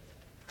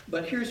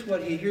 But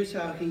here's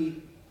how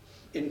he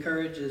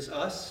encourages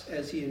us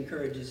as he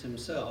encourages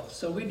himself.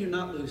 So we do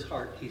not lose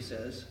heart, he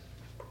says.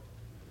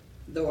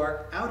 Though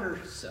our outer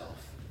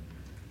self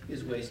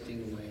is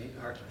wasting away,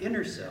 our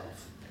inner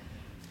self,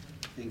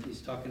 I think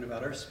he's talking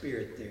about our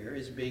spirit there,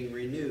 is being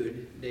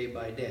renewed day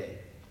by day.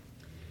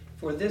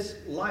 For this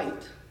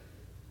light,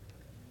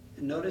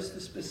 and notice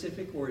the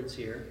specific words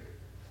here,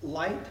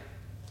 light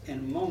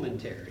and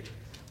momentary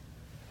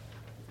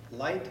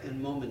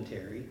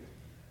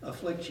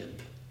affliction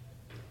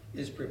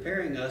is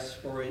preparing us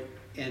for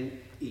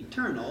an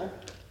eternal,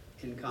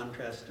 in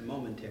contrast to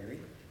momentary,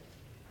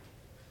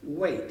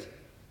 weight,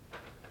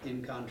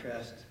 in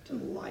contrast to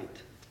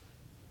light,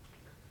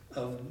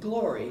 of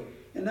glory.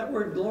 And that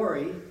word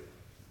glory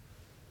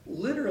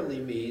literally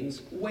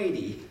means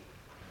weighty.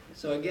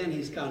 So again,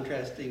 he's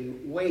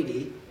contrasting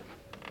weighty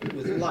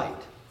with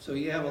light. So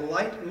you have a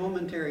light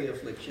momentary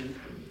affliction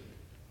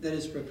that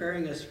is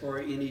preparing us for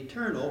an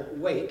eternal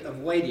weight of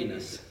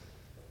weightiness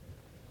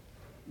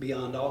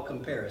beyond all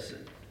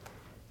comparison.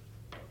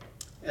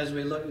 As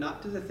we look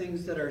not to the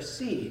things that are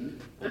seen,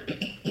 so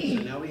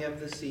now we have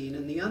the seen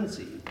and the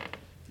unseen.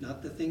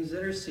 Not the things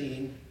that are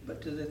seen,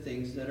 but to the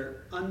things that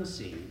are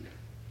unseen.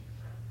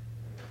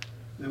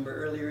 Remember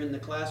earlier in the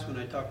class when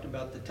I talked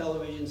about the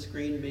television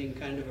screen being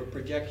kind of a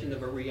projection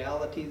of a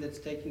reality that's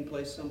taking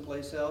place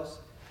someplace else?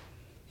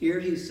 Here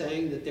he's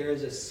saying that there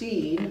is a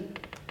seen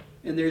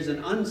and there's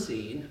an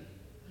unseen,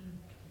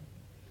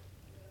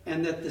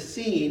 and that the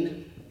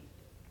seen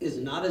is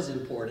not as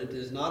important,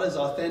 is not as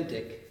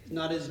authentic,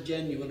 not as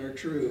genuine or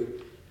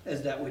true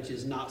as that which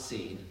is not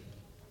seen.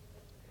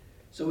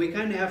 So we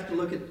kind of have to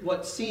look at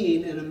what's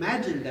seen and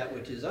imagine that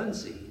which is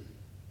unseen.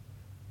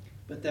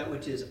 But that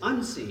which is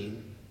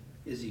unseen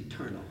is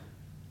eternal.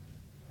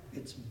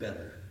 It's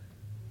better.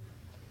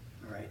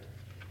 All right.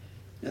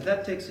 Now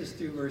that takes us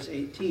through verse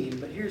 18,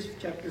 but here's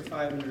chapter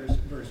 5 and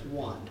verse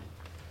 1.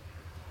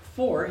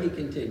 For, he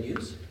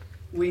continues,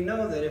 we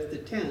know that if the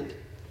tent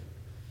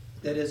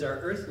that is our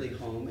earthly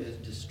home is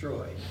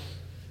destroyed,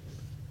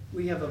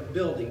 we have a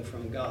building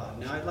from God.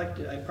 Now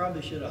I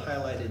probably should have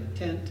highlighted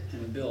tent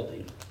and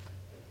building.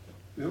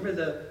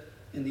 Remember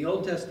in the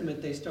Old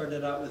Testament they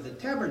started out with the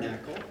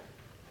tabernacle,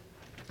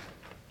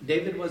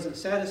 David wasn't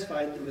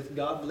satisfied with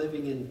God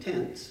living in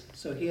tents,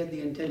 so he had the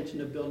intention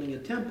of building a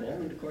temple.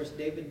 And of course,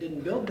 David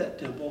didn't build that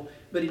temple,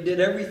 but he did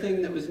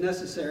everything that was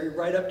necessary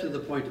right up to the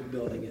point of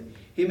building it.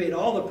 He made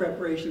all the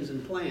preparations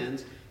and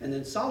plans, and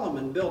then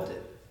Solomon built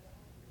it.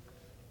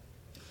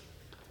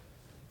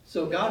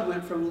 So God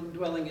went from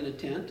dwelling in a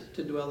tent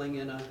to dwelling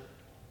in a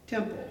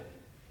temple.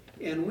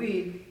 And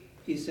we,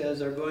 he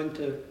says, are going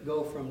to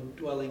go from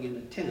dwelling in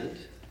a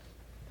tent,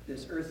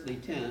 this earthly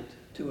tent,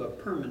 to a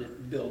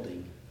permanent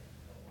building.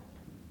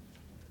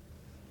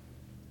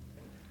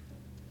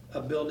 A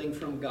building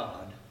from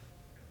God.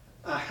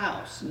 A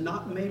house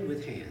not made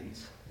with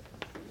hands.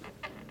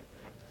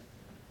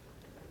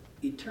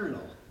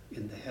 Eternal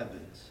in the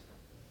heavens.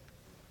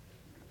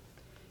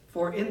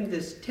 For in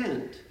this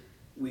tent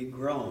we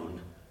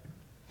groan.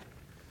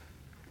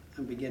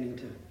 I'm beginning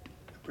to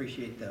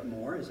appreciate that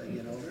more as I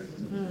get older.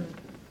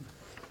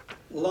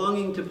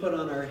 Longing to put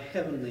on our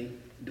heavenly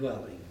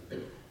dwelling.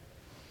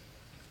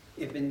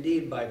 If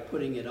indeed by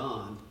putting it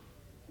on,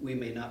 we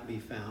may not be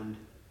found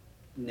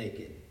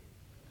naked.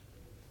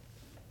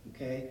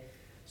 Okay?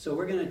 So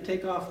we're going to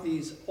take off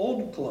these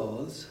old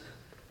clothes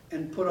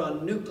and put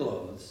on new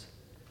clothes.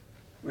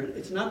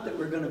 It's not that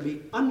we're going to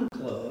be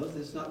unclothed.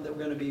 It's not that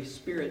we're going to be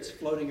spirits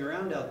floating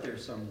around out there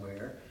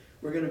somewhere.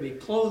 We're going to be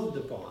clothed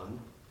upon.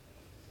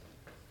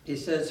 He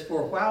says,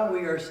 for while we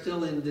are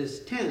still in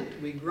this tent,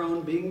 we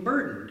groan being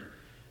burdened.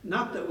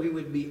 Not that we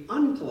would be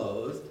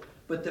unclothed,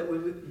 but that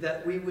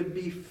we would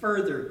be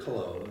further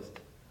clothed,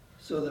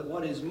 so that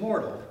what is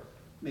mortal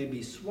may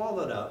be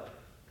swallowed up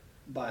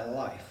by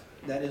life.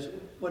 That is,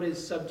 what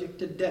is subject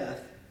to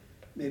death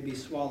may be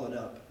swallowed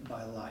up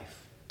by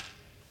life.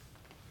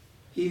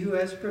 He who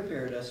has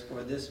prepared us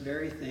for this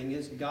very thing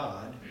is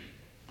God,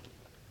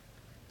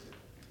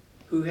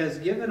 who has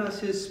given us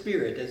his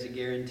Spirit as a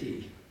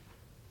guarantee.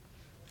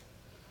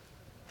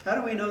 How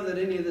do we know that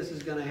any of this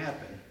is going to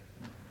happen?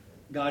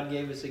 God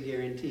gave us a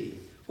guarantee.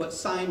 What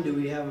sign do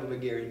we have of a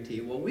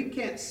guarantee? Well, we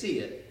can't see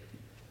it,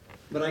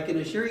 but I can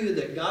assure you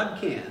that God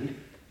can.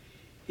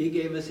 He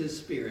gave us his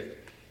Spirit.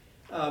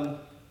 I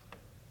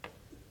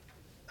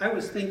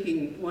was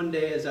thinking one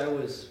day as I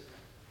was,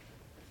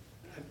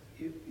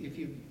 if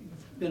you've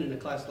been in a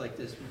class like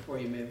this before,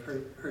 you may have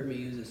heard me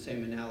use the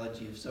same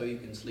analogy of so you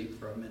can sleep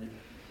for a minute.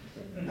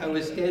 I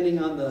was standing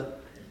on the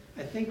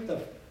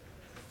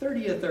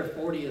 30th or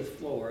 40th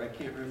floor, I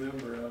can't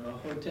remember, of a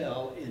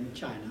hotel in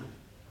China,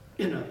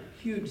 in a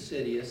huge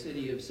city, a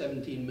city of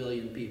 17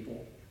 million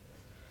people,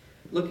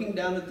 looking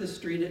down at the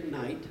street at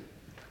night,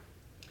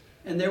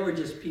 and there were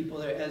just people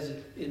there, as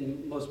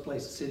in most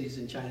places, cities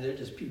in China, there are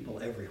just people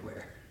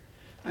everywhere.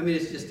 I mean,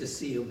 it's just a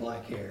sea of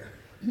black hair.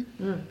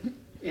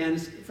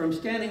 And from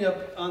standing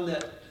up on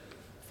that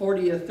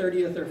 30th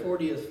or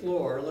 40th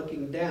floor,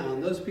 looking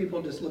down, those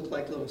people just looked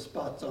like little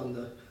spots on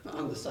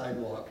the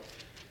sidewalk.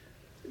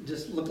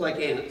 Just looked like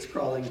ants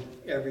crawling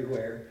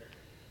everywhere.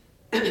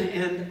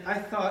 And I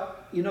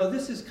thought,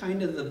 this is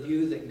kind of the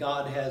view that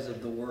God has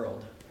of the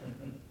world.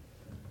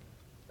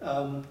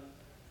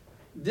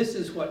 This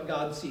is what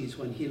God sees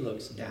when he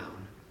looks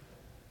down.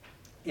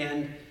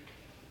 And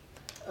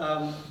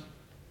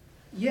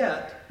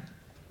yet,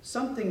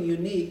 something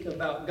unique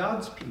about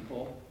God's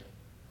people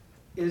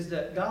is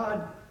that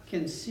God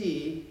can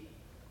see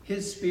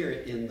his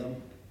Spirit in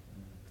them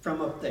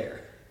from up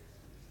there.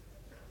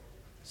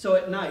 So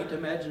at night,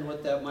 imagine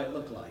what that might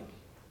look like.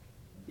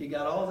 You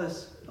got all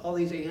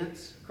these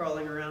ants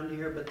crawling around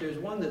here, but there's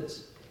one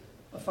that's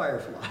a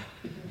firefly.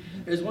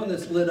 There's one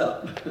that's lit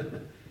up.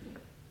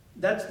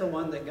 That's the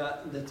one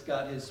that's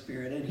got his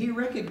Spirit, and he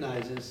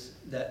recognizes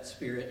that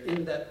Spirit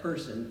in that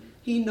person.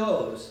 He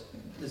knows,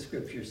 the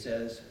Scripture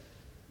says,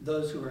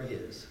 those who are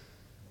his.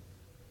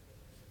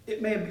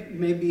 It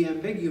may be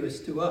ambiguous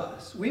to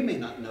us. We may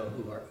not know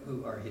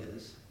who are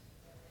his.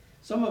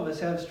 Some of us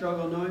have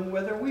struggle knowing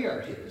whether we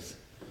are his.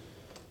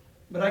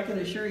 But I can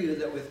assure you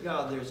that with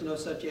God, there's no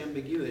such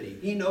ambiguity.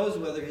 He knows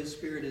whether his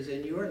Spirit is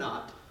in you or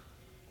not,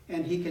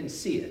 and he can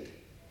see it.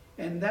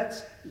 And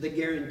that's the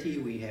guarantee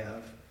we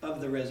have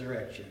of the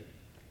resurrection.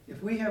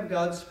 If we have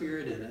God's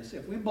Spirit in us,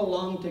 if we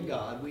belong to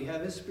God, we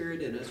have his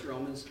Spirit in us,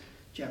 Romans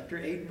chapter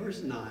 8,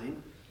 verse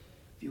 9.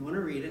 If you want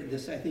to read it,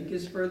 this I think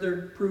is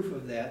further proof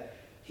of that.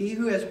 He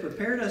who has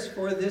prepared us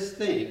for this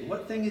thing,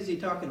 what thing is he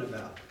talking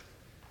about?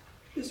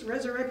 This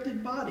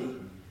resurrected body.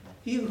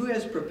 He who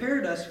has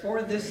prepared us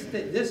for this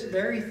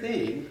very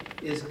thing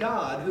is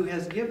God, who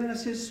has given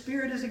us his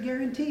Spirit as a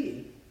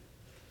guarantee.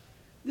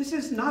 This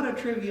is not a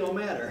trivial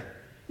matter.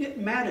 It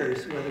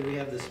matters whether we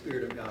have the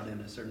Spirit of God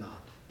in us or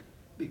not,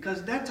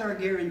 because that's our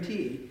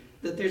guarantee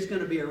that there's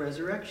going to be a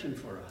resurrection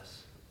for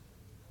us.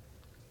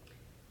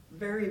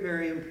 Very,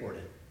 very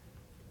important.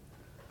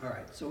 All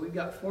right, so we've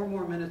got 4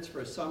 more minutes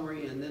for a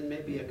summary and then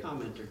maybe a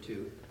comment or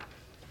two.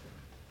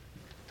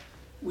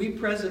 We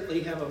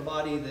presently have a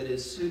body that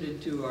is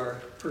suited to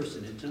our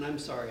personage, and I'm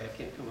sorry I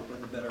can't come up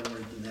with a better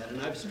word than that,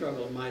 and I've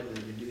struggled mightily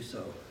to do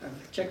so.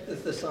 I've checked the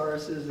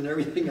thesauruses and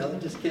everything else, I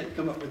just can't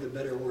come up with a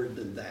better word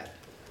than that.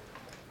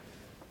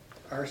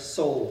 Our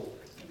soul,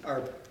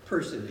 our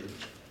personage.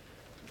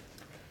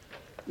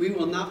 We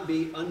will not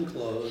be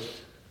unclothed,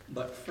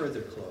 but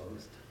further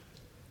clothed.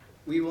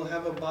 We will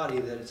have a body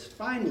that is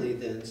finally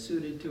then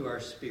suited to our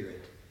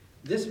spirit.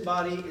 This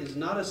body is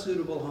not a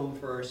suitable home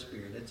for our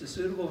spirit. It's a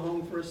suitable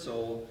home for a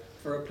soul,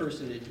 for a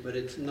personage, but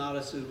it's not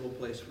a suitable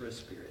place for a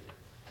spirit.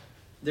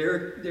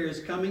 There is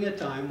coming a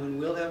time when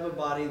we'll have a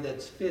body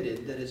that's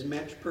fitted, that is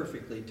matched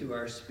perfectly to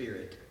our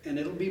spirit. And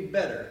it'll be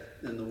better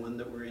than the one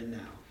that we're in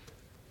now.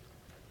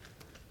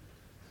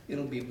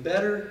 It'll be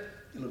better,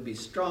 it'll be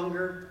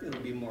stronger,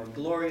 it'll be more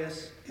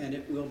glorious, and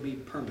it will be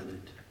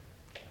permanent.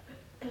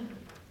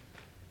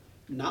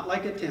 Not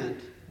like a tent,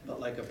 but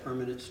like a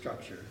permanent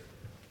structure.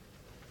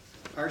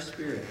 Our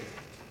spirit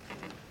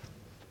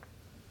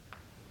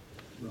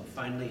will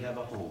finally have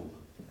a home.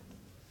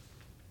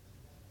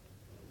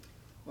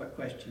 What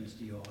questions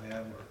do you all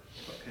have, or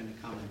what kind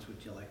of comments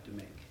would you like to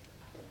make?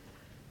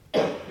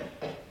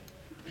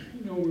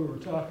 You know, we were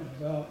talking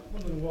about, a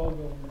little while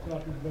ago, we were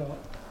talking about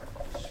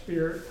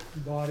spirit,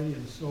 body,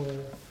 and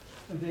soul.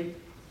 I think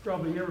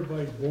probably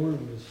everybody's born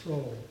with a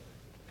soul.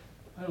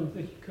 I don't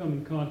think you come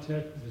in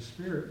contact with the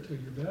spirit until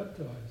you're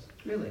baptized.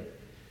 Really?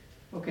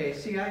 Okay,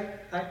 see,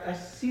 I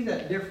see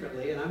that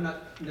differently, and I'm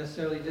not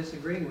necessarily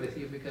disagreeing with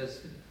you, because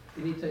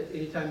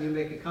anytime you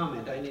make a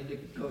comment, I need to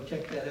go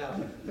check that out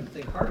and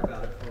think hard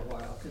about it for a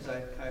while, because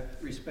I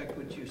respect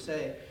what you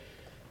say.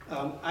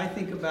 I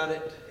think about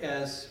it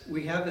as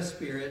we have a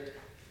spirit,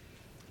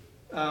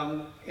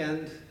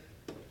 and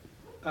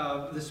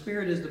the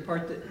spirit is the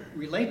part that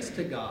relates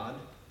to God,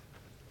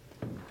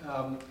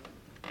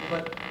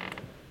 but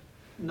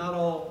not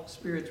all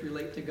spirits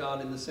relate to God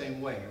in the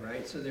same way,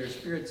 right? So there are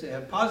spirits that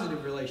have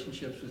positive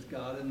relationships with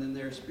God, and then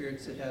there are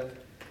spirits that have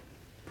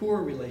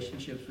poor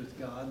relationships with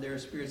God. There are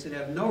spirits that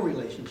have no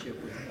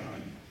relationship with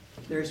God.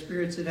 There are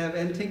spirits that have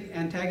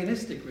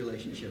antagonistic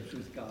relationships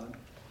with God.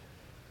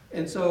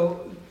 And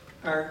so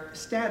our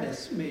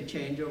status may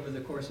change over the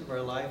course of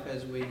our life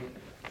as we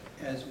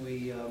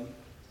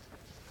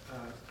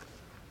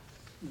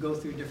go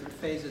through different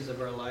phases of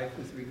our life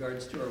with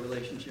regards to our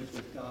relationship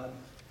with God.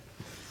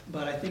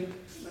 But I think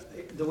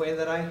the way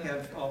that I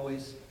have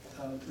always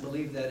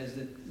believed that is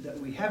that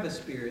we have a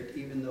spirit,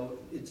 even though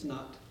it's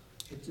not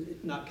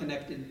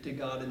connected to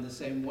God in the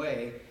same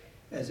way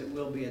as it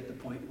will be at the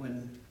point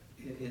when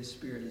His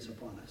Spirit is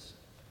upon us.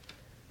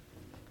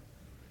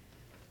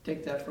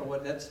 Take that for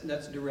what,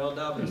 that's Darrell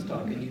Dobbins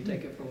talking, you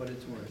take it for what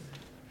it's worth,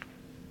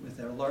 with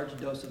a large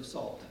dose of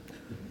salt.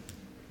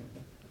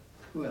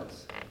 Who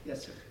else?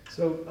 Yes, sir.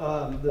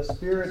 So the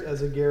Spirit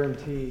as a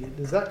guarantee,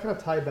 does that kind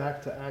of tie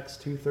back to Acts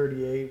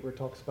 2:38, where it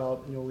talks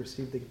about you'll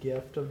receive the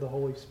gift of the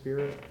Holy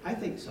Spirit? I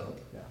think so.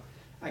 Yeah.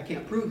 I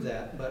can't prove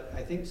that, but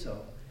I think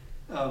so.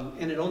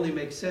 And it only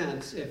makes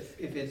sense if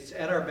it's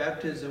at our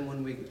baptism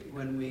when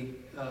we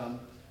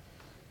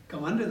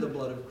come under the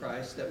blood of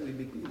Christ, that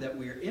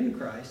we are in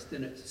Christ,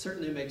 then it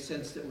certainly makes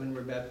sense that when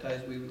we're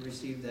baptized we would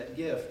receive that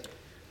gift.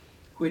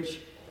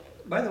 Which,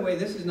 by the way,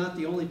 this is not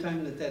the only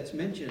time that that's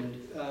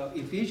mentioned.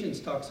 Ephesians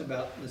talks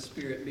about the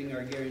Spirit being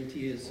our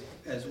guarantee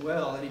as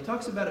well, and he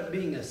talks about it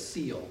being a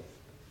seal.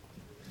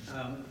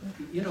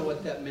 You know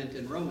what that meant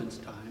in Roman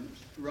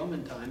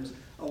times,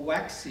 a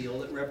wax seal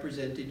that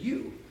represented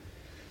you.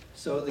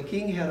 So the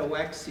king had a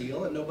wax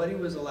seal, and nobody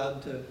was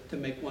allowed to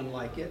make one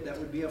like it. That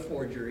would be a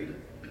forgery.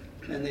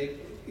 And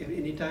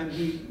anytime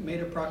he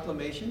made a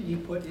proclamation,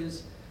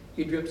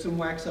 he dripped some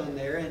wax on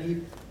there, and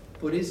he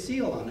put his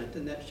seal on it,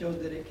 and that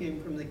showed that it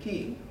came from the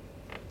king.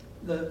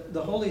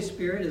 The Holy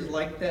Spirit is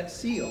like that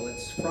seal.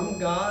 It's from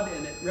God,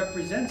 and it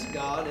represents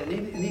God, and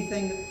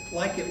anything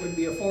like it would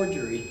be a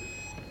forgery.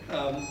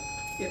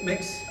 It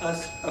makes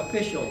us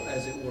official,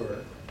 as it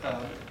were,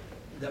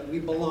 that we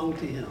belong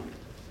to Him.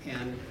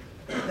 And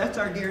that's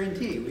our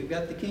guarantee. We've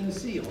got the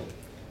King's seal.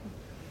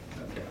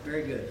 Okay,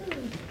 very good.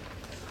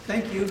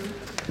 Thank you.